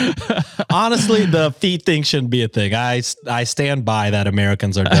 Honestly, the feet thing shouldn't be a thing. I stand by that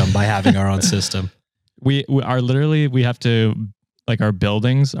Americans are dumb by having our own system. We have to, like, our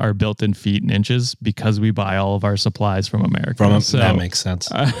buildings are built in feet and inches because we buy all of our supplies from America. So, that makes sense.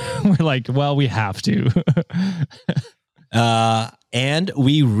 We're like, well, we have to. And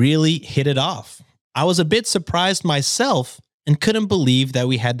we really hit it off. I was a bit surprised myself and couldn't believe that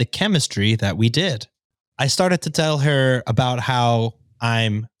we had the chemistry that we did. I started to tell her about how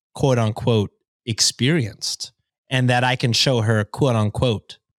I'm quote unquote experienced and that I can show her quote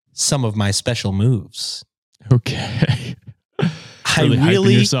unquote some of my special moves. Okay. Really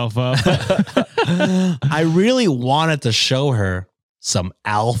hyping yourself up. I really wanted to show her some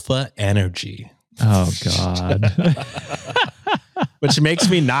alpha energy. Oh God. Which makes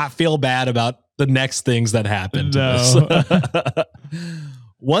me not feel bad about the next things that happened to us.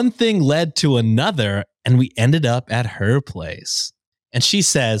 One thing led to another, and we ended up at her place. And she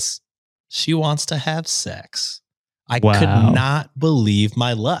says she wants to have sex. I could not believe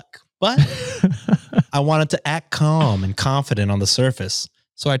my luck, but I wanted to act calm and confident on the surface,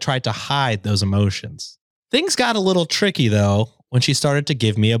 so I tried to hide those emotions. Things got a little tricky, though, when she started to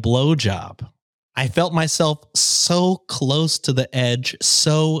give me a blowjob. I felt myself so close to the edge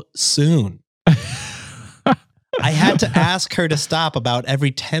so soon. I had to ask her to stop about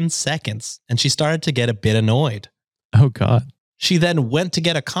every 10 seconds, and she started to get a bit annoyed. Oh, God. She then went to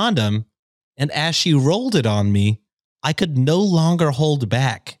get a condom, and as she rolled it on me, I could no longer hold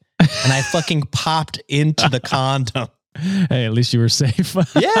back, and I fucking popped into the condom. Hey, at least you were safe.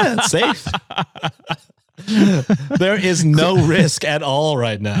 Yeah, it's safe. There is no risk at all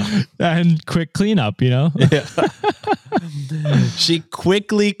right now. And quick cleanup, Yeah. She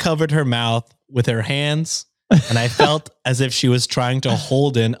quickly covered her mouth with her hands, and I felt as if she was trying to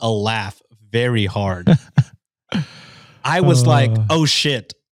hold in a laugh very hard. I was like, oh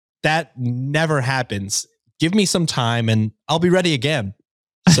shit, that never happens. Give me some time and I'll be ready again.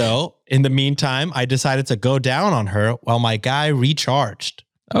 So in the meantime, I decided to go down on her while my guy recharged.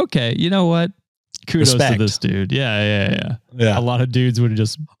 Okay, you know what? Kudos Respect. to this dude. Yeah. A lot of dudes would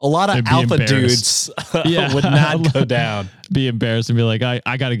just A lot of they'd be alpha embarrassed. dudes would not go down. be embarrassed and be like,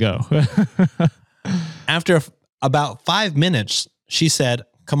 I gotta go. After about 5 minutes, she said,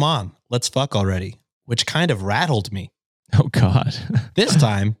 come on, let's fuck already, which kind of rattled me. Oh, God. This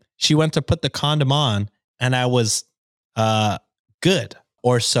time, she went to put the condom on, and I was good,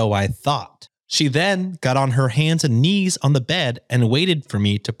 or so I thought. She then got on her hands and knees on the bed and waited for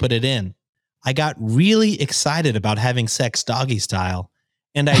me to put it in. I got really excited about having sex doggy style,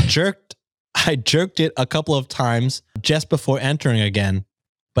 and I jerked it a couple of times just before entering again.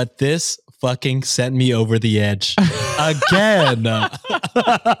 But this fucking sent me over the edge again. No.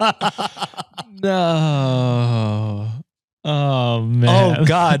 Oh, man. Oh,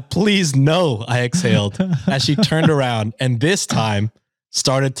 God, please no, I exhaled as she turned around and this time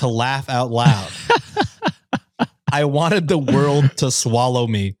started to laugh out loud. I wanted the world to swallow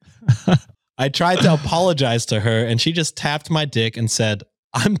me. I tried to apologize to her and she just tapped my dick and said,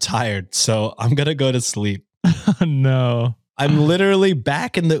 I'm tired, so I'm going to go to sleep. Oh, no. I'm literally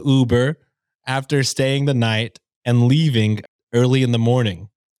back in the Uber after staying the night and leaving early in the morning.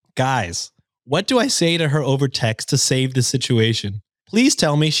 Guys, what do I say to her over text to save the situation? Please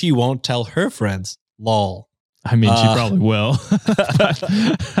tell me she won't tell her friends. Lol. I mean, she probably will.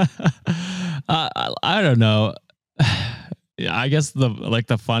 I don't know. I guess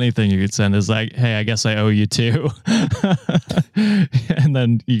the funny thing you could send is like, hey, I guess I owe you too. And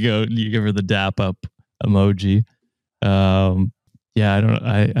then you give her the dap up emoji. Yeah,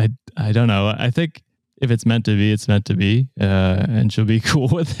 I don't know. I think if it's meant to be, it's meant to be, and she'll be cool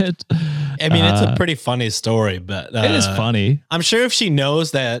with it. I mean, it's a pretty funny story, but it is funny. I'm sure if she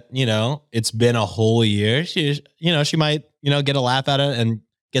knows that, it's been a whole year, she might, get a laugh at it and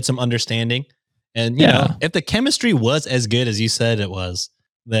get some understanding. And, if the chemistry was as good as you said it was,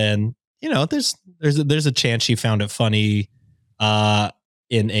 then, there's a chance she found it funny,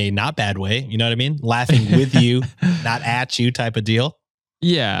 in a not bad way. You know what I mean? Laughing with you, not at you type of deal.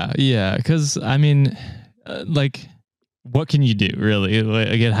 Yeah. Because I mean, what can you do really?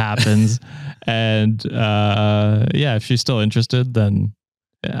 Like, it happens. And if she's still interested, then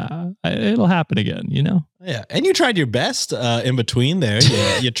it'll happen again, Yeah. And you tried your best in between there.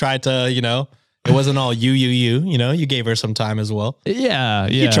 You tried to, it wasn't all you, you gave her some time as well. Yeah.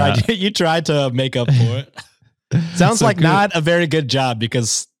 You tried to make up for it. Sounds so like good. Not a very good job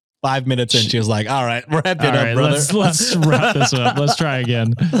because 5 minutes in, she was like, all right, wrap it up, brother. Let's wrap this up. Let's try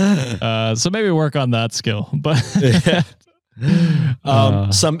again. So maybe work on that skill. But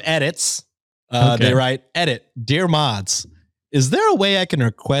some edits. Okay. They write, edit, dear mods, is there a way I can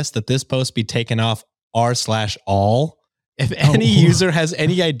request that this post be taken off r/all? If any user has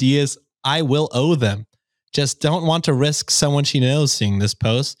any ideas, I will owe them. Just don't want to risk someone she knows seeing this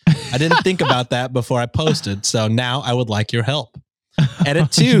post. I didn't think about that before I posted, so now I would like your help.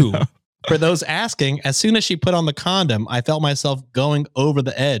 Edit 2. No. For those asking, as soon as she put on the condom, I felt myself going over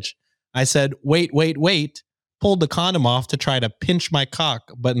the edge. I said, wait, pulled the condom off to try to pinch my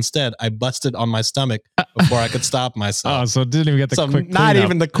cock, but instead I busted on my stomach before I could stop myself. Oh, so it didn't even get the quick cleanup. Not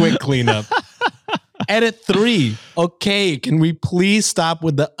even the quick cleanup. Edit 3. Okay, can we please stop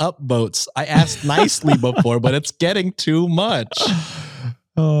with the up boats? I asked nicely before, but it's getting too much.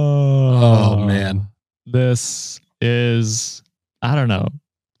 Oh man. This is, I don't know,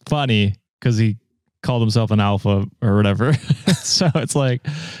 funny because he called himself an alpha or whatever. So it's like,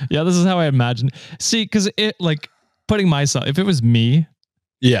 yeah, this is how I imagine. See, because it putting myself, if it was me,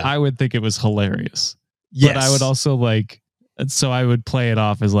 I would think it was hilarious. Yes. But I would also so I would play it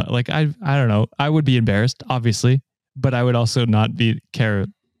off as I don't know. I would be embarrassed, obviously, but I would also not care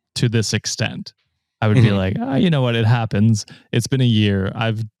to this extent. I would be like, you know what? It happens. It's been a year.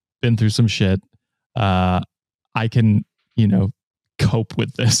 I've been through some shit. I can, cope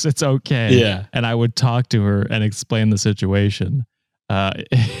with this. It's okay. Yeah. And I would talk to her and explain the situation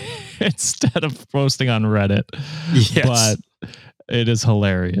instead of posting on Reddit. Yes. But it is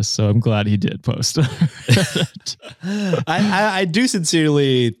hilarious. So I'm glad he did post. I do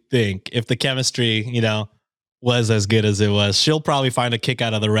sincerely think if the chemistry, was as good as it was, she'll probably find a kick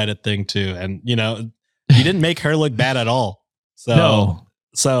out of the Reddit thing too. And, you didn't make her look bad at all. So,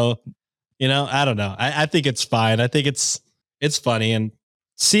 No. I don't know. I think it's fine. I think it's funny and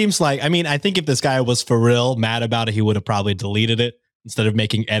seems like, I think if this guy was for real mad about it, he would have probably deleted it instead of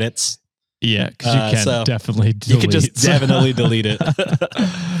making edits. Yeah, because you can definitely delete. You could just definitely delete it.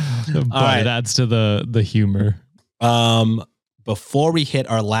 But right. it adds to the humor. Before we hit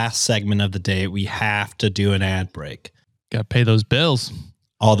our last segment of the day, we have to do an ad break. Got to pay those bills.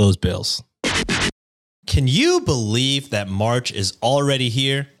 All those bills. Can you believe that March is already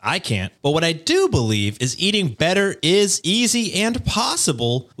here? I can't. But what I do believe is eating better is easy and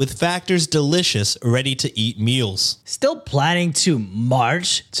possible with Factor's delicious, ready-to-eat meals. Still planning to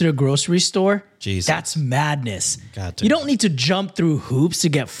march to the grocery store? Jesus. That's madness. God damn. You don't need to jump through hoops to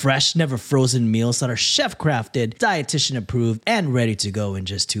get fresh, never frozen meals that are chef crafted, dietitian approved, and ready to go in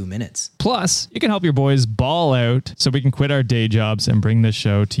just 2 minutes. Plus, you can help your boys ball out so we can quit our day jobs and bring this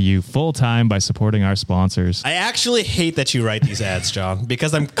show to you full time by supporting our sponsors. I actually hate that you write these ads, John,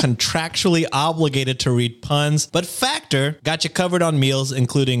 because I'm contractually obligated to read puns, but Factor got you covered on meals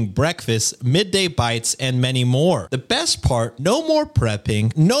including breakfast, midday bites, and many more. The best part, no more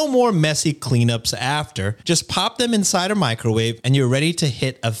prepping, no more messy cleanups after. Just pop them inside a microwave and you're ready to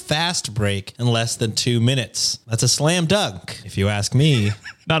hit a fast break in less than 2 minutes. That's a slam dunk, if you ask me.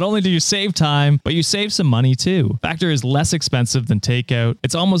 Not only do you save time, but you save some money too. Factor is less expensive than takeout.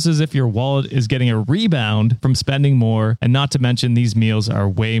 It's almost as if your wallet is getting a rebound from spending more, and not to mention these meals are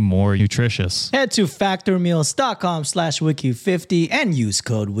way more nutritious. Head to factormeals.com/wiki50 and use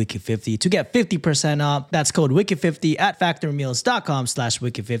code wiki50 to get 50% off. That's code wiki50 at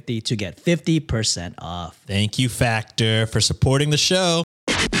factormeals.com/wiki50 to get 50% off. Thank you, Factor, for supporting the show.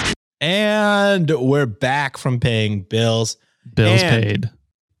 And we're back from paying bills. Bills And paid.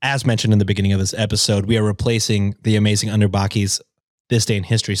 as mentioned in the beginning of this episode, we are replacing the Amazing Underbaki's This Day in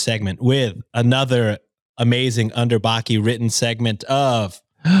History segment with another Amazing Underbaki written segment of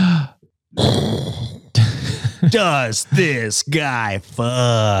Does This Guy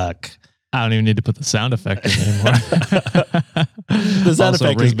Fuck? I don't even need to put the sound effect in anymore. The sound Also,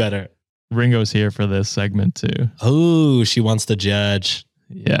 effect is better. Ringo's here for this segment too. Oh, she wants to judge.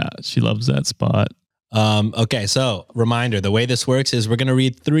 Yeah, she loves that spot. Okay, so reminder, the way this works is we're going to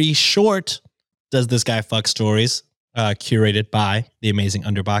read 3 short Does This Guy Fuck stories curated by the Amazing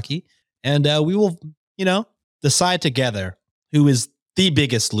Underbaki. And we will, decide together who is the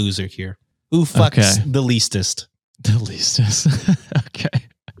biggest loser here. Who fucks the leastest. The leastest. Okay.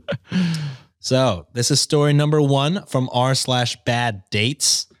 So this is story number 1 from r/bad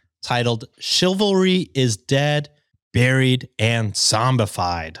dates titled Chivalry is Dead, Buried, and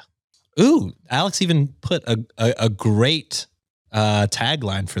Zombified. Ooh, Alex even put a great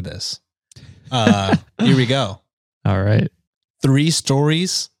tagline for this. Here we go. All right. 3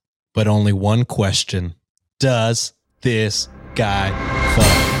 stories, but only 1 question. Does this guy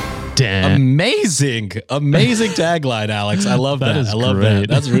fuck? Damn. Amazing tagline, Alex. I love that. is I love great. that.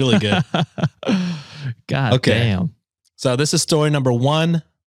 That's really good. God Okay. damn. So this is story number 1.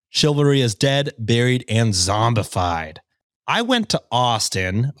 Chivalry is dead, buried, and zombified. I went to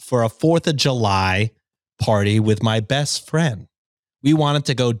Austin for a 4th of July party with my best friend. We wanted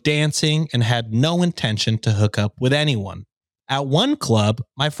to go dancing and had no intention to hook up with anyone. At one club,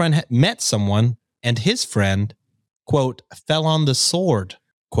 my friend had met someone and his friend, quote, fell on the sword,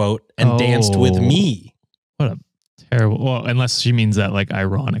 quote, and danced with me. What a terrible. Well, unless she means that like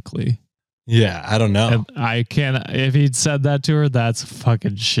ironically. Yeah, I don't know. And I can't. If he'd said that to her, that's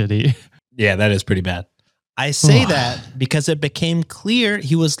fucking shitty. Yeah, that is pretty bad. I say that because it became clear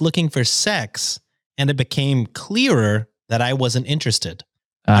he was looking for sex, and it became clearer that I wasn't interested.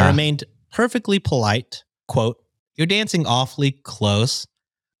 I remained perfectly polite. Quote, you're dancing awfully close.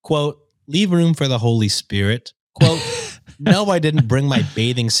 Quote, leave room for the Holy Spirit. Quote, no, I didn't bring my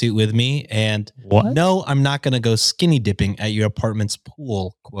bathing suit with me. And What? no, I'm not going to go skinny dipping at your apartment's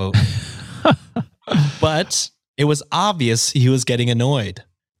pool. Quote. But it was obvious he was getting annoyed.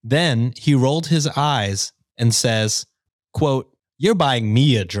 Then he rolled his eyes and says, quote, you're buying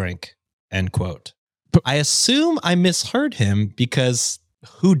me a drink, end quote. I assume I misheard him because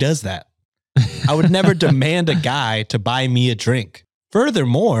who does that? I would never demand a guy to buy me a drink.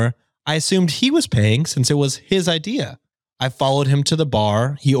 Furthermore, I assumed he was paying since it was his idea. I followed him to the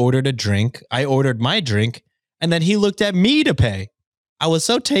bar. He ordered a drink. I ordered my drink. And then he looked at me to pay. I was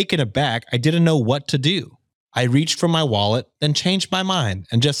so taken aback, I didn't know what to do. I reached for my wallet, then changed my mind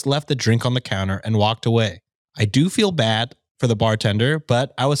and just left the drink on the counter and walked away. I do feel bad for the bartender,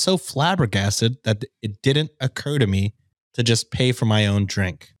 but I was so flabbergasted that it didn't occur to me to just pay for my own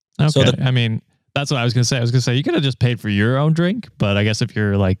drink. Okay. So I mean, that's what I was going to say. I was going to say, you could have just paid for your own drink, but I guess if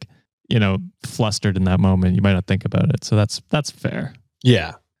you're like, flustered in that moment, you might not think about it. So that's fair.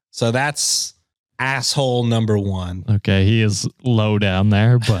 Yeah. So that's asshole number one. Okay. He is low down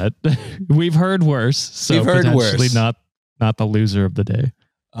there, but we've heard worse. So We've heard potentially worse. not the loser of the day.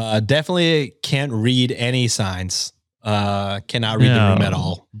 Definitely can't read any signs. Cannot read the room at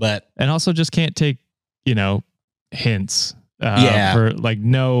all. But and also just can't take, hints. Yeah. For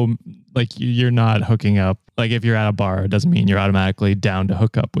you're not hooking up. Like if you're at a bar, it doesn't mean you're automatically down to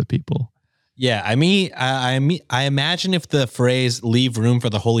hook up with people. yeah, I imagine if the phrase "leave room for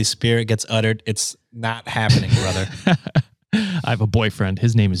the Holy Spirit" gets uttered, it's not happening, brother. I have a boyfriend.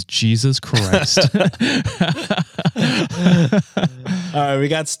 His name is Jesus Christ. All right, we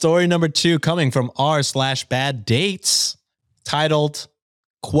got story number 2 coming from r/bad dates, titled,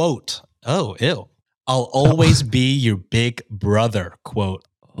 quote, "Oh, ew. I'll always be your big brother," quote.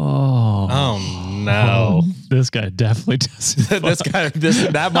 Oh no. This guy definitely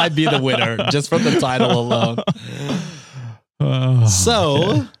doesn't. That might be the winner just from the title alone.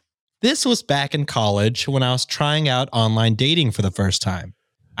 So this was back in college when I was trying out online dating for the first time.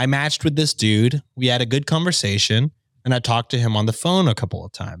 I matched with this dude. We had a good conversation and I talked to him on the phone a couple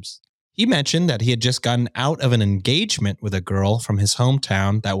of times. He mentioned that he had just gotten out of an engagement with a girl from his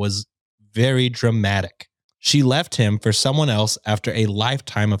hometown that was very dramatic. She left him for someone else after a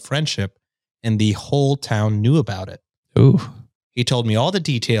lifetime of friendship, and the whole town knew about it. Ooh. He told me all the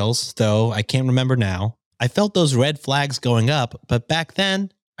details, though I can't remember now. I felt those red flags going up, but back then,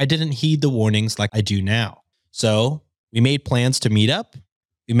 I didn't heed the warnings like I do now. So we made plans to meet up.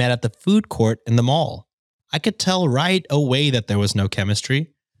 We met at the food court in the mall. I could tell right away that there was no chemistry,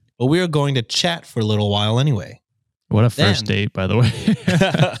 but we were going to chat for a little while anyway. What a first date, by the way.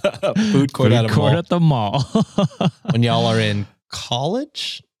 Food court at a mall. At the mall. When y'all are in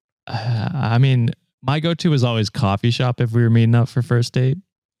college? I mean, my go-to is always coffee shop if we were meeting up for first date.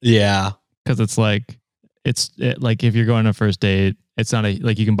 Yeah. Because it's like if you're going on a first date, it's not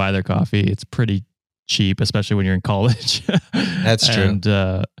like you can buy their coffee. It's pretty cheap, especially when you're in college. That's true.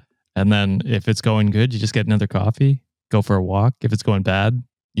 And then if it's going good, you just get another coffee, go for a walk. If it's going bad,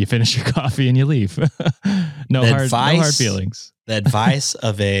 you finish your coffee and you leave. No hard feelings. The advice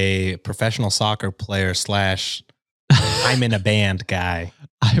of a professional soccer player / I'm in a band guy.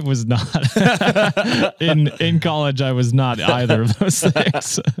 I was not in college. I was not either of those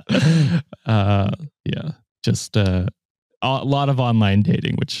things. Yeah, just a lot of online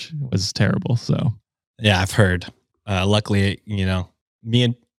dating, which was terrible. So yeah, I've heard. Luckily,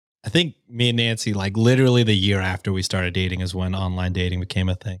 I think me and Nancy, like literally the year after we started dating is when online dating became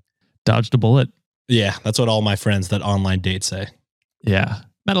a thing. Dodged a bullet. Yeah, that's what all my friends that online date say. Yeah.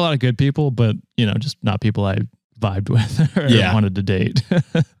 Met a lot of good people, but, just not people I vibed with or wanted to date.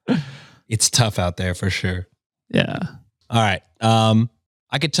 It's tough out there for sure. Yeah. All right.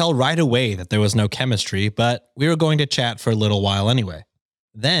 I could tell right away that there was no chemistry, but we were going to chat for a little while anyway.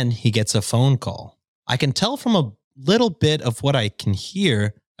 Then he gets a phone call. I can tell from a little bit of what I can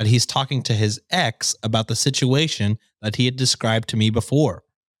hear that he's talking to his ex about the situation that he had described to me before.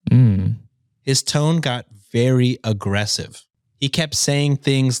 His tone got very aggressive. He kept saying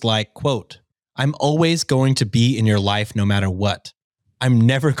things like, quote, "I'm always going to be in your life no matter what. I'm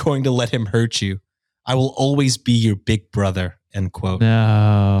never going to let him hurt you. I will always be your big brother," end quote.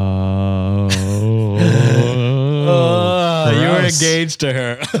 No. You were engaged to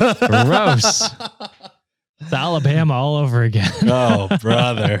her. Gross. It's Alabama all over again. Oh,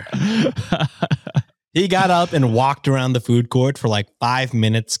 brother. He got up and walked around the food court for like 5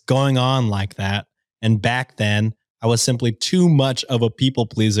 minutes, going on like that. And back then, I was simply too much of a people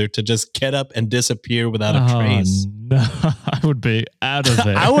pleaser to just get up and disappear without a trace. No, I would be out of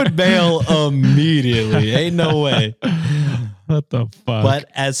there. I would bail immediately. Ain't no way. What the fuck? But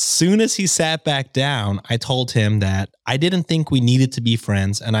as soon as he sat back down, I told him that I didn't think we needed to be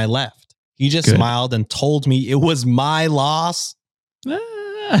friends and I left. He just smiled and told me it was my loss.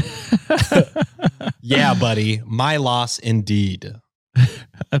 Yeah, buddy. My loss indeed.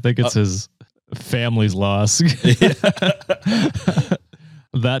 I think it's his family's loss.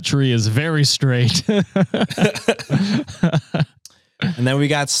 That tree is very straight. And then we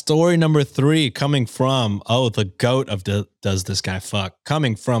got story number 3 coming from, the goat of Does This Guy Fuck?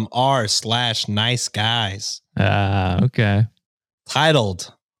 Coming from r/nice guys. Okay.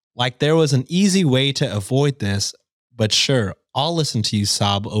 Titled, "Like there was an easy way to avoid this, but sure, I'll listen to you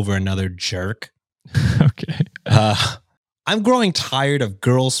sob over another jerk. Okay. I'm growing tired of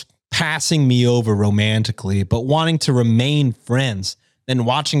girls passing me over romantically, but wanting to remain friends, then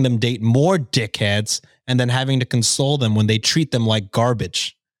watching them date more dickheads and then having to console them when they treat them like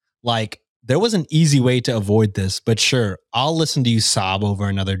garbage. Like, there was an easy way to avoid this, but sure, I'll listen to you sob over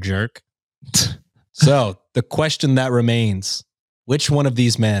another jerk. So the question that remains, which one of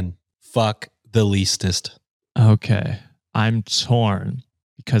these men fuck the leastest? Okay. I'm torn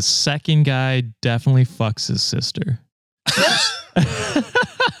because second guy definitely fucks his sister.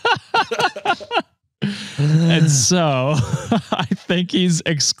 And so I think he's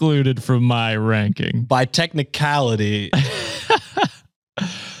excluded from my ranking. By technicality.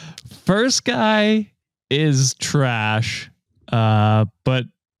 First guy is trash, but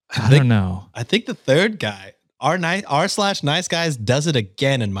I don't know. I think the third guy, r/nice guys, does it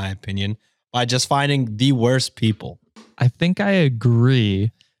again, in my opinion, by just finding the worst people. I think I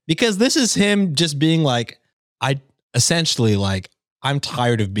agree. Because this is him just being like, I'm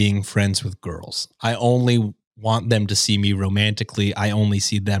tired of being friends with girls. I only want them to see me romantically. I only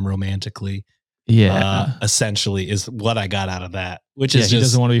see them romantically. Yeah. Essentially is what I got out of that, which he is just,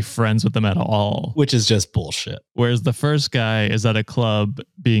 doesn't want to be friends with them at all. which is just bullshit. Whereas the first guy is at a club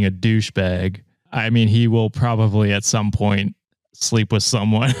being a douchebag. I mean, he will probably at some point sleep with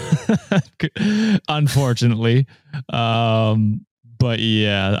someone, unfortunately. But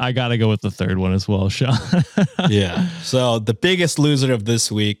yeah, I got to go with the third one as well, Sean. Yeah. So the biggest loser of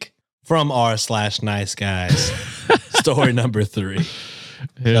this week from r/nice guys, story number 3.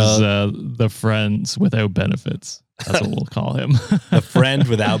 Is the friends without benefits. That's what we'll call him. The friend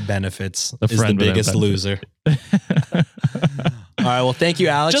without benefits is the biggest loser. All right. Well, thank you,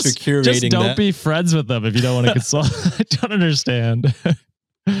 Alex, for curating just don't that. be friends with them if you don't want to consult. I don't understand.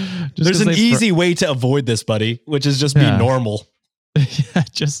 There's an easy way to avoid this, buddy, which is just be normal. Yeah,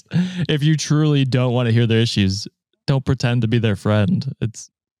 just if you truly don't want to hear their issues, don't pretend to be their friend.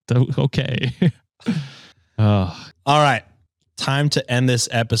 It's okay. All right. Time to end this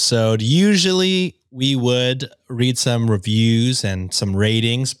episode. Usually we would read some reviews and some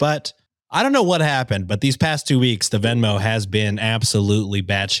ratings, but I don't know what happened, but these past 2 weeks, the Venmo has been absolutely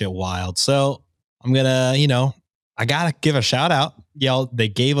batshit wild. So I'm going to, I got to give a shout out. Y'all, they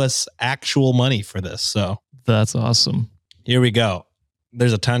gave us actual money for this. So that's awesome. Here we go.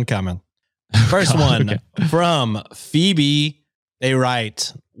 There's a ton coming. First one from Phoebe. They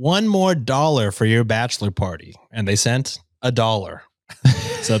write, $1 more for your bachelor party. And they sent $1.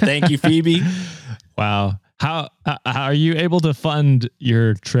 So thank you, Phoebe. Wow. How are you able to fund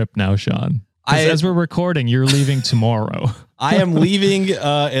your trip now, Sean? As we're recording, you're leaving tomorrow. I am leaving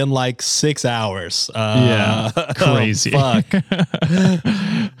in like 6 hours. Yeah, crazy. Fuck.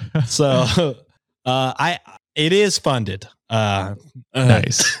 So it is funded.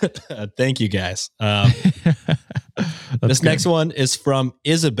 Nice. Thank you, guys. This next one is from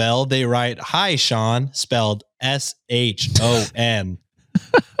Isabel. They write, "Hi, Sean," spelled SHON.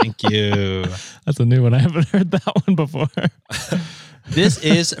 Thank you. That's a new one. I haven't heard that one before. This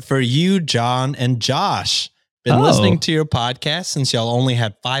is for you, John and Josh. Been listening to your podcast since y'all only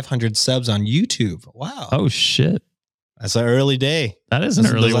had 500 subs on YouTube. Wow. Oh, shit. That's an early day. That is an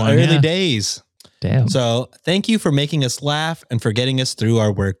early one. Early days. Damn. So thank you for making us laugh and for getting us through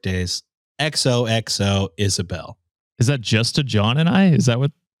our work days. XOXO, Isabel. Is that just to John and I? Is that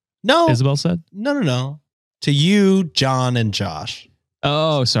what Isabel said? No. To you, John and Josh.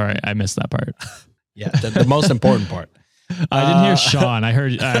 Oh, sorry. I missed that part. Yeah, the most important part. I didn't hear Sean. I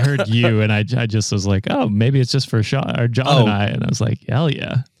heard you, and I just was like, oh, maybe it's just for Sean or John and I. And I was like, hell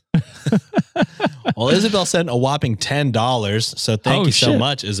yeah. Well, Isabel sent a whopping $10. So thank you so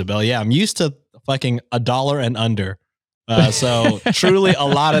much, Isabel. Yeah, I'm used to fucking $1 and under. So truly a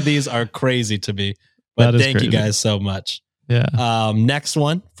lot of these are crazy to me. But thank you guys so much. Yeah. Next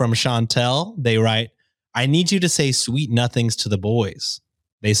one from Chantel. They write, "I need you to say sweet nothings to the boys."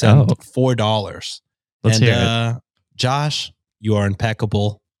 They sent $4. Let's hear it. Josh, you are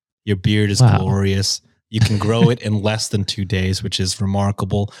impeccable. Your beard is glorious. You can grow it in less than 2 days, which is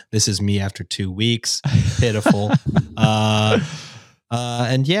remarkable. This is me after 2 weeks. Pitiful.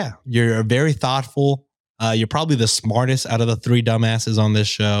 And yeah, you're very thoughtful. You're probably the smartest out of the 3 dumbasses on this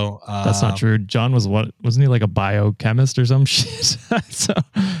show. That's not true. John wasn't he like a biochemist or some shit? So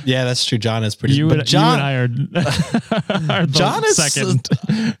yeah, that's true. John is pretty. You and I are John is second.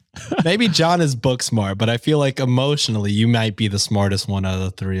 Maybe John is book smart, but I feel like emotionally you might be the smartest one out of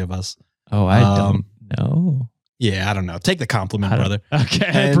the 3 of us. Oh, I don't know. Yeah, I don't know. Take the compliment, brother. Okay,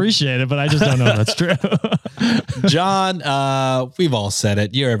 I appreciate it, but I just don't know if that's true. John, we've all said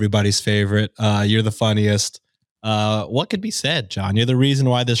it. You're everybody's favorite. You're the funniest. What could be said, John? You're the reason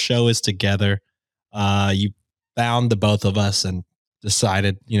why this show is together. You found the both of us and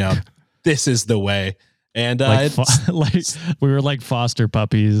decided, this is the way. And like we were like foster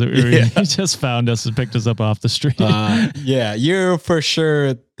puppies. He just found us and picked us up off the street. Yeah, you're for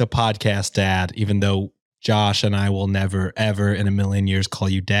sure the podcast dad, even though Josh and I will never, ever in a million years call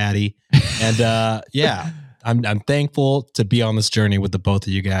you daddy. And I'm thankful to be on this journey with the both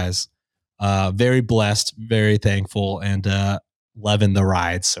of you guys. Very blessed, very thankful, and loving the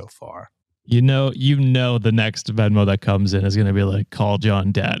ride so far. You know, the next Venmo that comes in is going to be like, call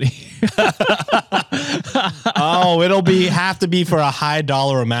John daddy. Oh, it'll have to be for a high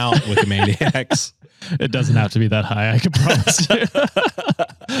dollar amount with the Maniacs. It doesn't have to be that high, I can promise you.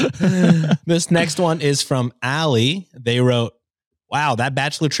 This next one is from Allie. They wrote, wow, that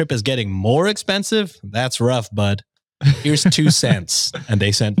bachelor trip is getting more expensive. That's rough, bud. Here's 2 cents. And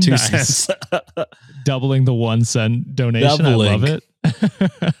they sent 2 cents. Doubling the 1 cent donation. Doubling. I love it.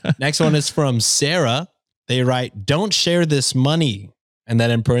 Next one is from Sarah. They write, don't share this money. And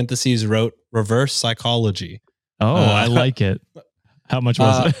then in parentheses wrote reverse psychology. Oh, I like it. How much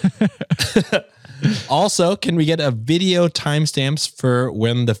was it? Also, can we get a video timestamps for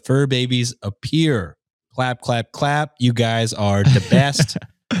when the fur babies appear? Clap, clap, clap. You guys are the best.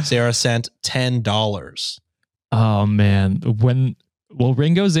 Sarah sent $10. Oh, man.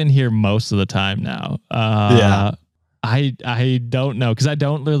 Ringo's in here most of the time now. Yeah. I don't know because I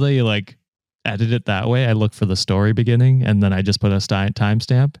don't really like edit it that way. I look for the story beginning and then I just put a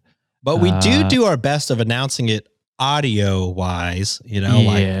timestamp. But we do our best of announcing it audio wise,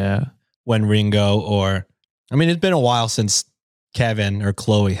 like when Ringo it's been a while since Kevin or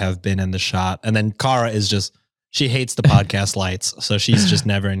Chloe have been in the shot. And then Kara is she hates the podcast lights. So she's just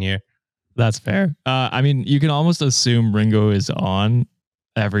never in here. That's fair. You can almost assume Ringo is on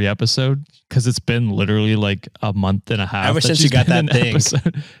every episode because it's been literally like a month and a half ever since you got that thing.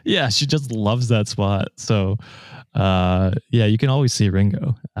 Episode. Yeah, she just loves that spot. So you can always see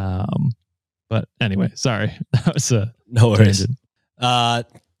Ringo. But anyway, sorry. That was no worries.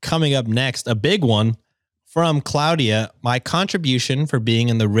 Coming up next, a big one from Claudia. My contribution for being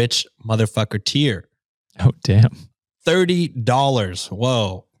in the rich motherfucker tier. Oh, damn. $30.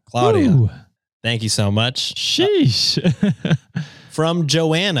 Whoa, Claudia. Ooh. Thank you so much. Sheesh. From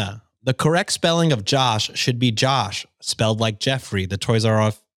Joanna, the correct spelling of Josh should be Josh, spelled like Jeffrey, the Toys R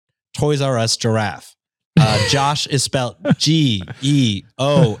Us giraffe. Josh is spelled Geosh.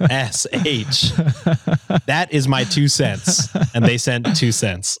 That is my 2 cents. And they sent 2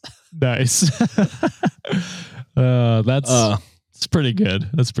 cents. Nice. It's pretty good.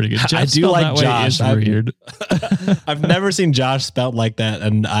 That's pretty good. Jeff I do like Josh. Weird. I've never seen Josh spelled like that,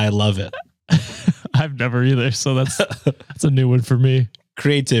 and I love it. I've never either. So that's a new one for me.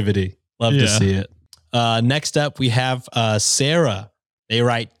 Creativity. Love to see it. Next up, we have Sarah. They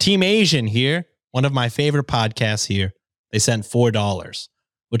write, Team Asian here. One of my favorite podcasts here. They sent $4,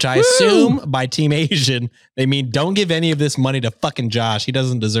 which I assume by Team Asian, they mean don't give any of this money to fucking Josh. He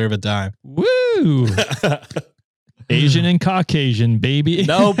doesn't deserve a dime. Woo! Asian and Caucasian, baby.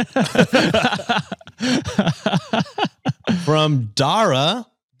 Nope. From Dara,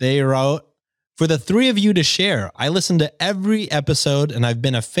 they wrote, for the 3 of you to share, I listen to every episode and I've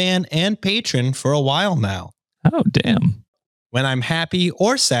been a fan and patron for a while now. Oh, damn. When I'm happy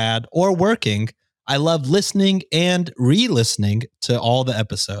or sad or working, I love listening and re-listening to all the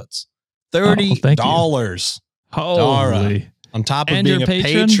episodes. $30. Holy. Dara, on top of being a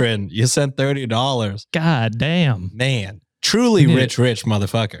patron, you sent $30. God damn. Man, truly rich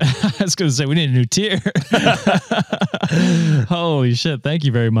motherfucker. I was going to say, we need a new tier. Holy shit. Thank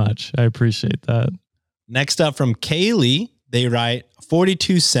you very much. I appreciate that. Next up from Kaylee, they write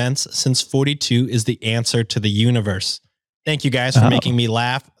 42 cents since 42 is the answer to the universe. Thank you guys for making me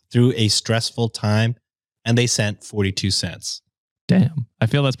laugh through a stressful time. And they sent 42 cents. Damn. I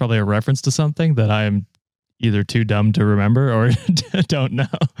feel that's probably a reference to something that I am either too dumb to remember or don't know.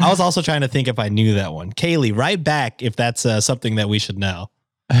 I was also trying to think if I knew that one. Kaylee, write back if that's something that we should know.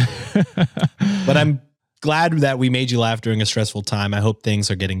 But I'm glad that we made you laugh during a stressful time. I hope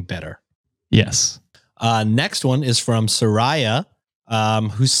things are getting better. Yes. Next one is from Soraya,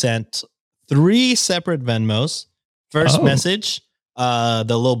 who sent 3 separate Venmos. First message, the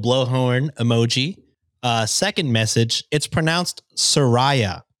little blowhorn emoji. Second message, it's pronounced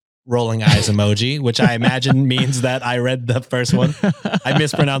Soraya, rolling eyes emoji, which I imagine means that I read the first one. I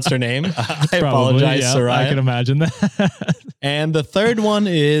mispronounced her name. I apologize, Soraya. I can imagine that. And the third one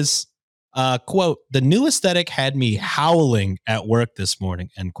is, quote, the new aesthetic had me howling at work this morning,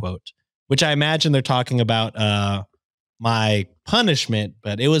 end quote, which I imagine they're talking about my punishment,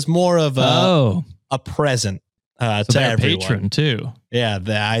 but it was more of a present. So to they're a everyone. patron too. Yeah,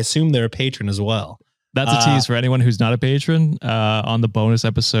 I assume they're a patron as well. That's a tease for anyone who's not a patron. On the bonus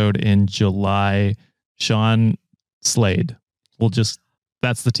episode in July, Sean Slade will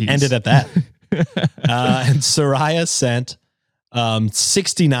that's the tease. Ended at that. And Soraya sent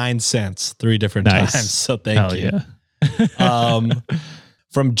 69 cents 3 different Nice. times. So thank you. Yeah.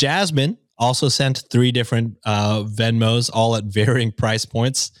 From Jasmine, also sent 3 different Venmos, all at varying price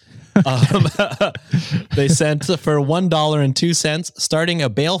points. They sent for $1.02, starting a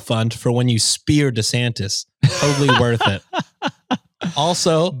bail fund for when you spear DeSantis. Totally worth it.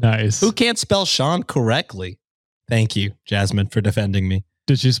 Also, Nice. who can't spell Sean correctly? Thank you, Jasmine, for defending me.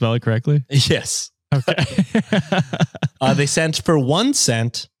 Did she spell it correctly? Yes. Okay. They sent for 1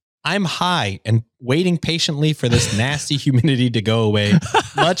 cent. I'm high and waiting patiently for this nasty humidity to go away.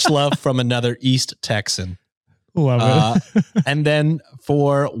 Much love from another East Texan. Love it. And then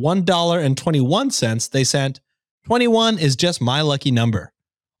for $1.21, they sent 21 is just my lucky number.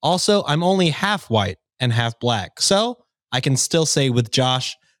 Also, I'm only half white and half black. So I can still say with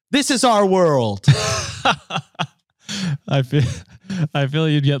Josh, this is our world. I feel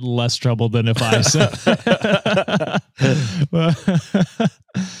you'd get less trouble than if I said that.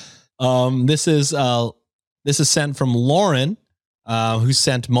 This is sent from Lauren, who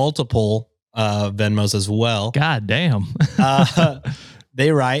sent multiple Venmos as well. God damn.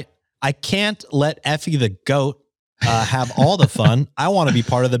 They write, I can't let Effie the goat have all the fun. I want to be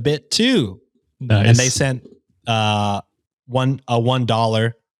part of the bit too. Nice. And they sent a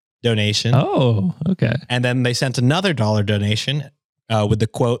 $1 donation. Oh, okay. And then they sent another $1 donation with the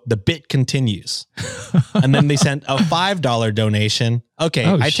quote, the bit continues. And then they sent a $5 donation. Okay,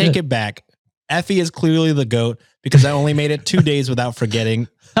 Oh, I shit. take it back. Effie is clearly the goat because I only made it 2 days without forgetting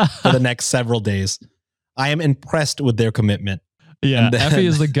for the next several days. I am impressed with their commitment. Yeah, And then- Effie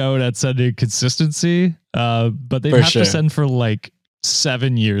is the goat at sending consistency, but they For have sure. to send for like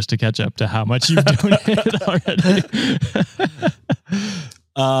 7 years to catch up to how much you've donated already.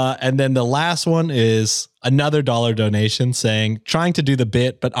 And then the last one is another $1 donation saying, trying to do the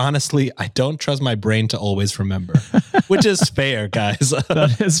bit, but honestly, I don't trust my brain to always remember, which is fair, guys.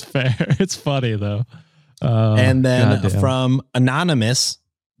 That is fair. It's funny though. And then goddamn. from Anonymous,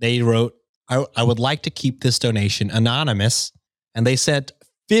 they wrote, I would like to keep this donation anonymous. And they sent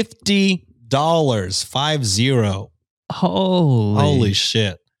 $50, 50. Holy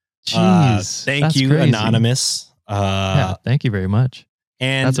shit. Jeez. Thank That's you, crazy. Anonymous. Yeah, thank you very much.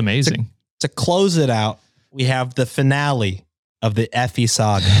 And That's amazing. To close it out, we have the finale of the Effie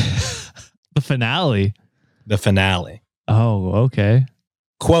saga. The finale. The finale. Oh, okay.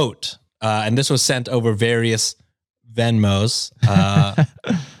 Quote, and this was sent over various Venmos.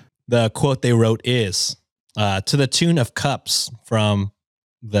 The quote they wrote is, to the tune of Cups from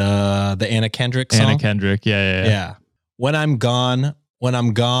the Anna Kendrick song. Anna Kendrick. Yeah. Yeah. When I'm gone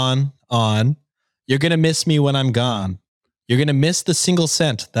on, you're going to miss me when I'm gone. You're going to miss the single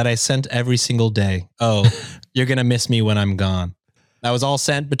cent that I sent every single day. Oh, you're going to miss me when I'm gone. That was all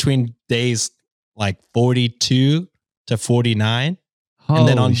sent between days like 42 to 49. And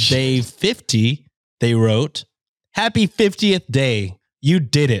then on Holy shit. day 50, they wrote, happy 50th day. You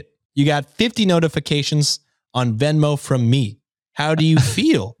did it. You got 50 notifications on Venmo from me. How do you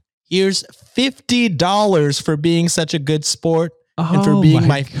feel? Here's $50 for being such a good sport and for Oh being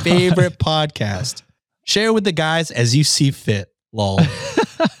my God. favorite podcast. Share with the guys as you see fit. Lol.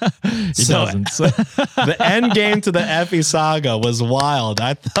 He So- doesn't. The end game to the Effie saga was wild.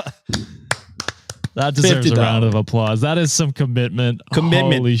 I thought That deserves a $50. round of applause. That is some commitment.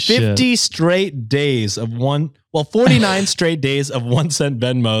 Holy 50 shit. straight days of 49 straight days of 1 cent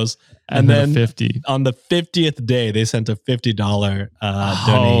Venmos. And then 50. on the 50th day, they sent a $50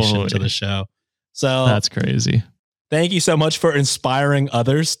 donation Holy. to the show. So That's crazy. thank you so much for inspiring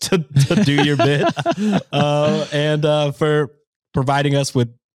others to do your bit and for providing us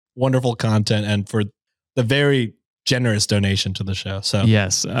with wonderful content and for the very generous donation to the show. So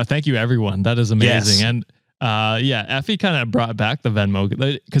Yes. Thank you, everyone. That is amazing. Yes. And yeah, Effie kind of brought back the Venmo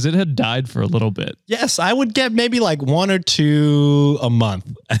because it had died for a little bit. yes, I would get maybe like 1 or 2 a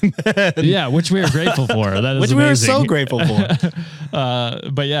month. And then- Yeah, which we are grateful for. That is Which we are amazing. so grateful for.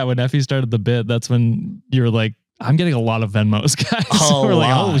 But yeah, when Effie started the bit, that's when you were like, I'm getting a lot of Venmos, guys. A We're like,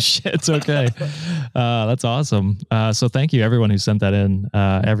 lot. oh shit, it's okay. That's awesome. So thank you everyone who sent that in.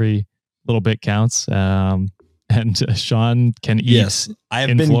 Every little bit counts. And Sean can eat Yes, I have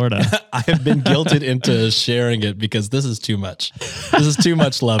in been Florida. I have been guilted into sharing it because this is too much. This is too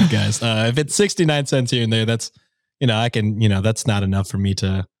much love, guys. If it's 69 cents here and there, that's I can that's not enough for me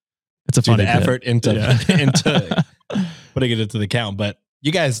to It's a do funny the bit. effort into Yeah. into putting it into the count. But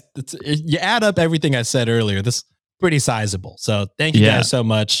you guys, you add up everything I said earlier. This pretty sizable. So thank you guys so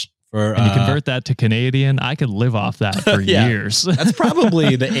much for. And you convert that to Canadian, I could live off that for years. That's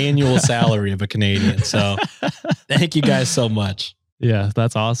probably the annual salary of a Canadian. So thank you guys so much. Yeah,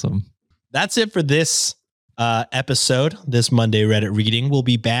 that's awesome. That's it for this episode, this Monday Reddit reading. We'll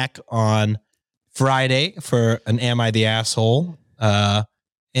be back on Friday for an Am I the Asshole?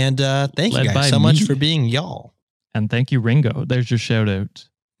 And thank you guys so much for being y'all. And thank you, Ringo. There's your shout out.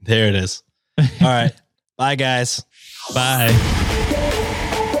 There it is. All right. Bye, guys. Bye.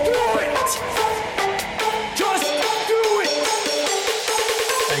 Just do it!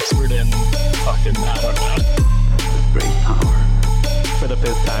 Expert in fucking, I don't know. Great power. For the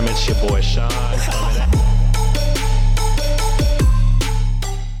fifth time, it's your boy Sean.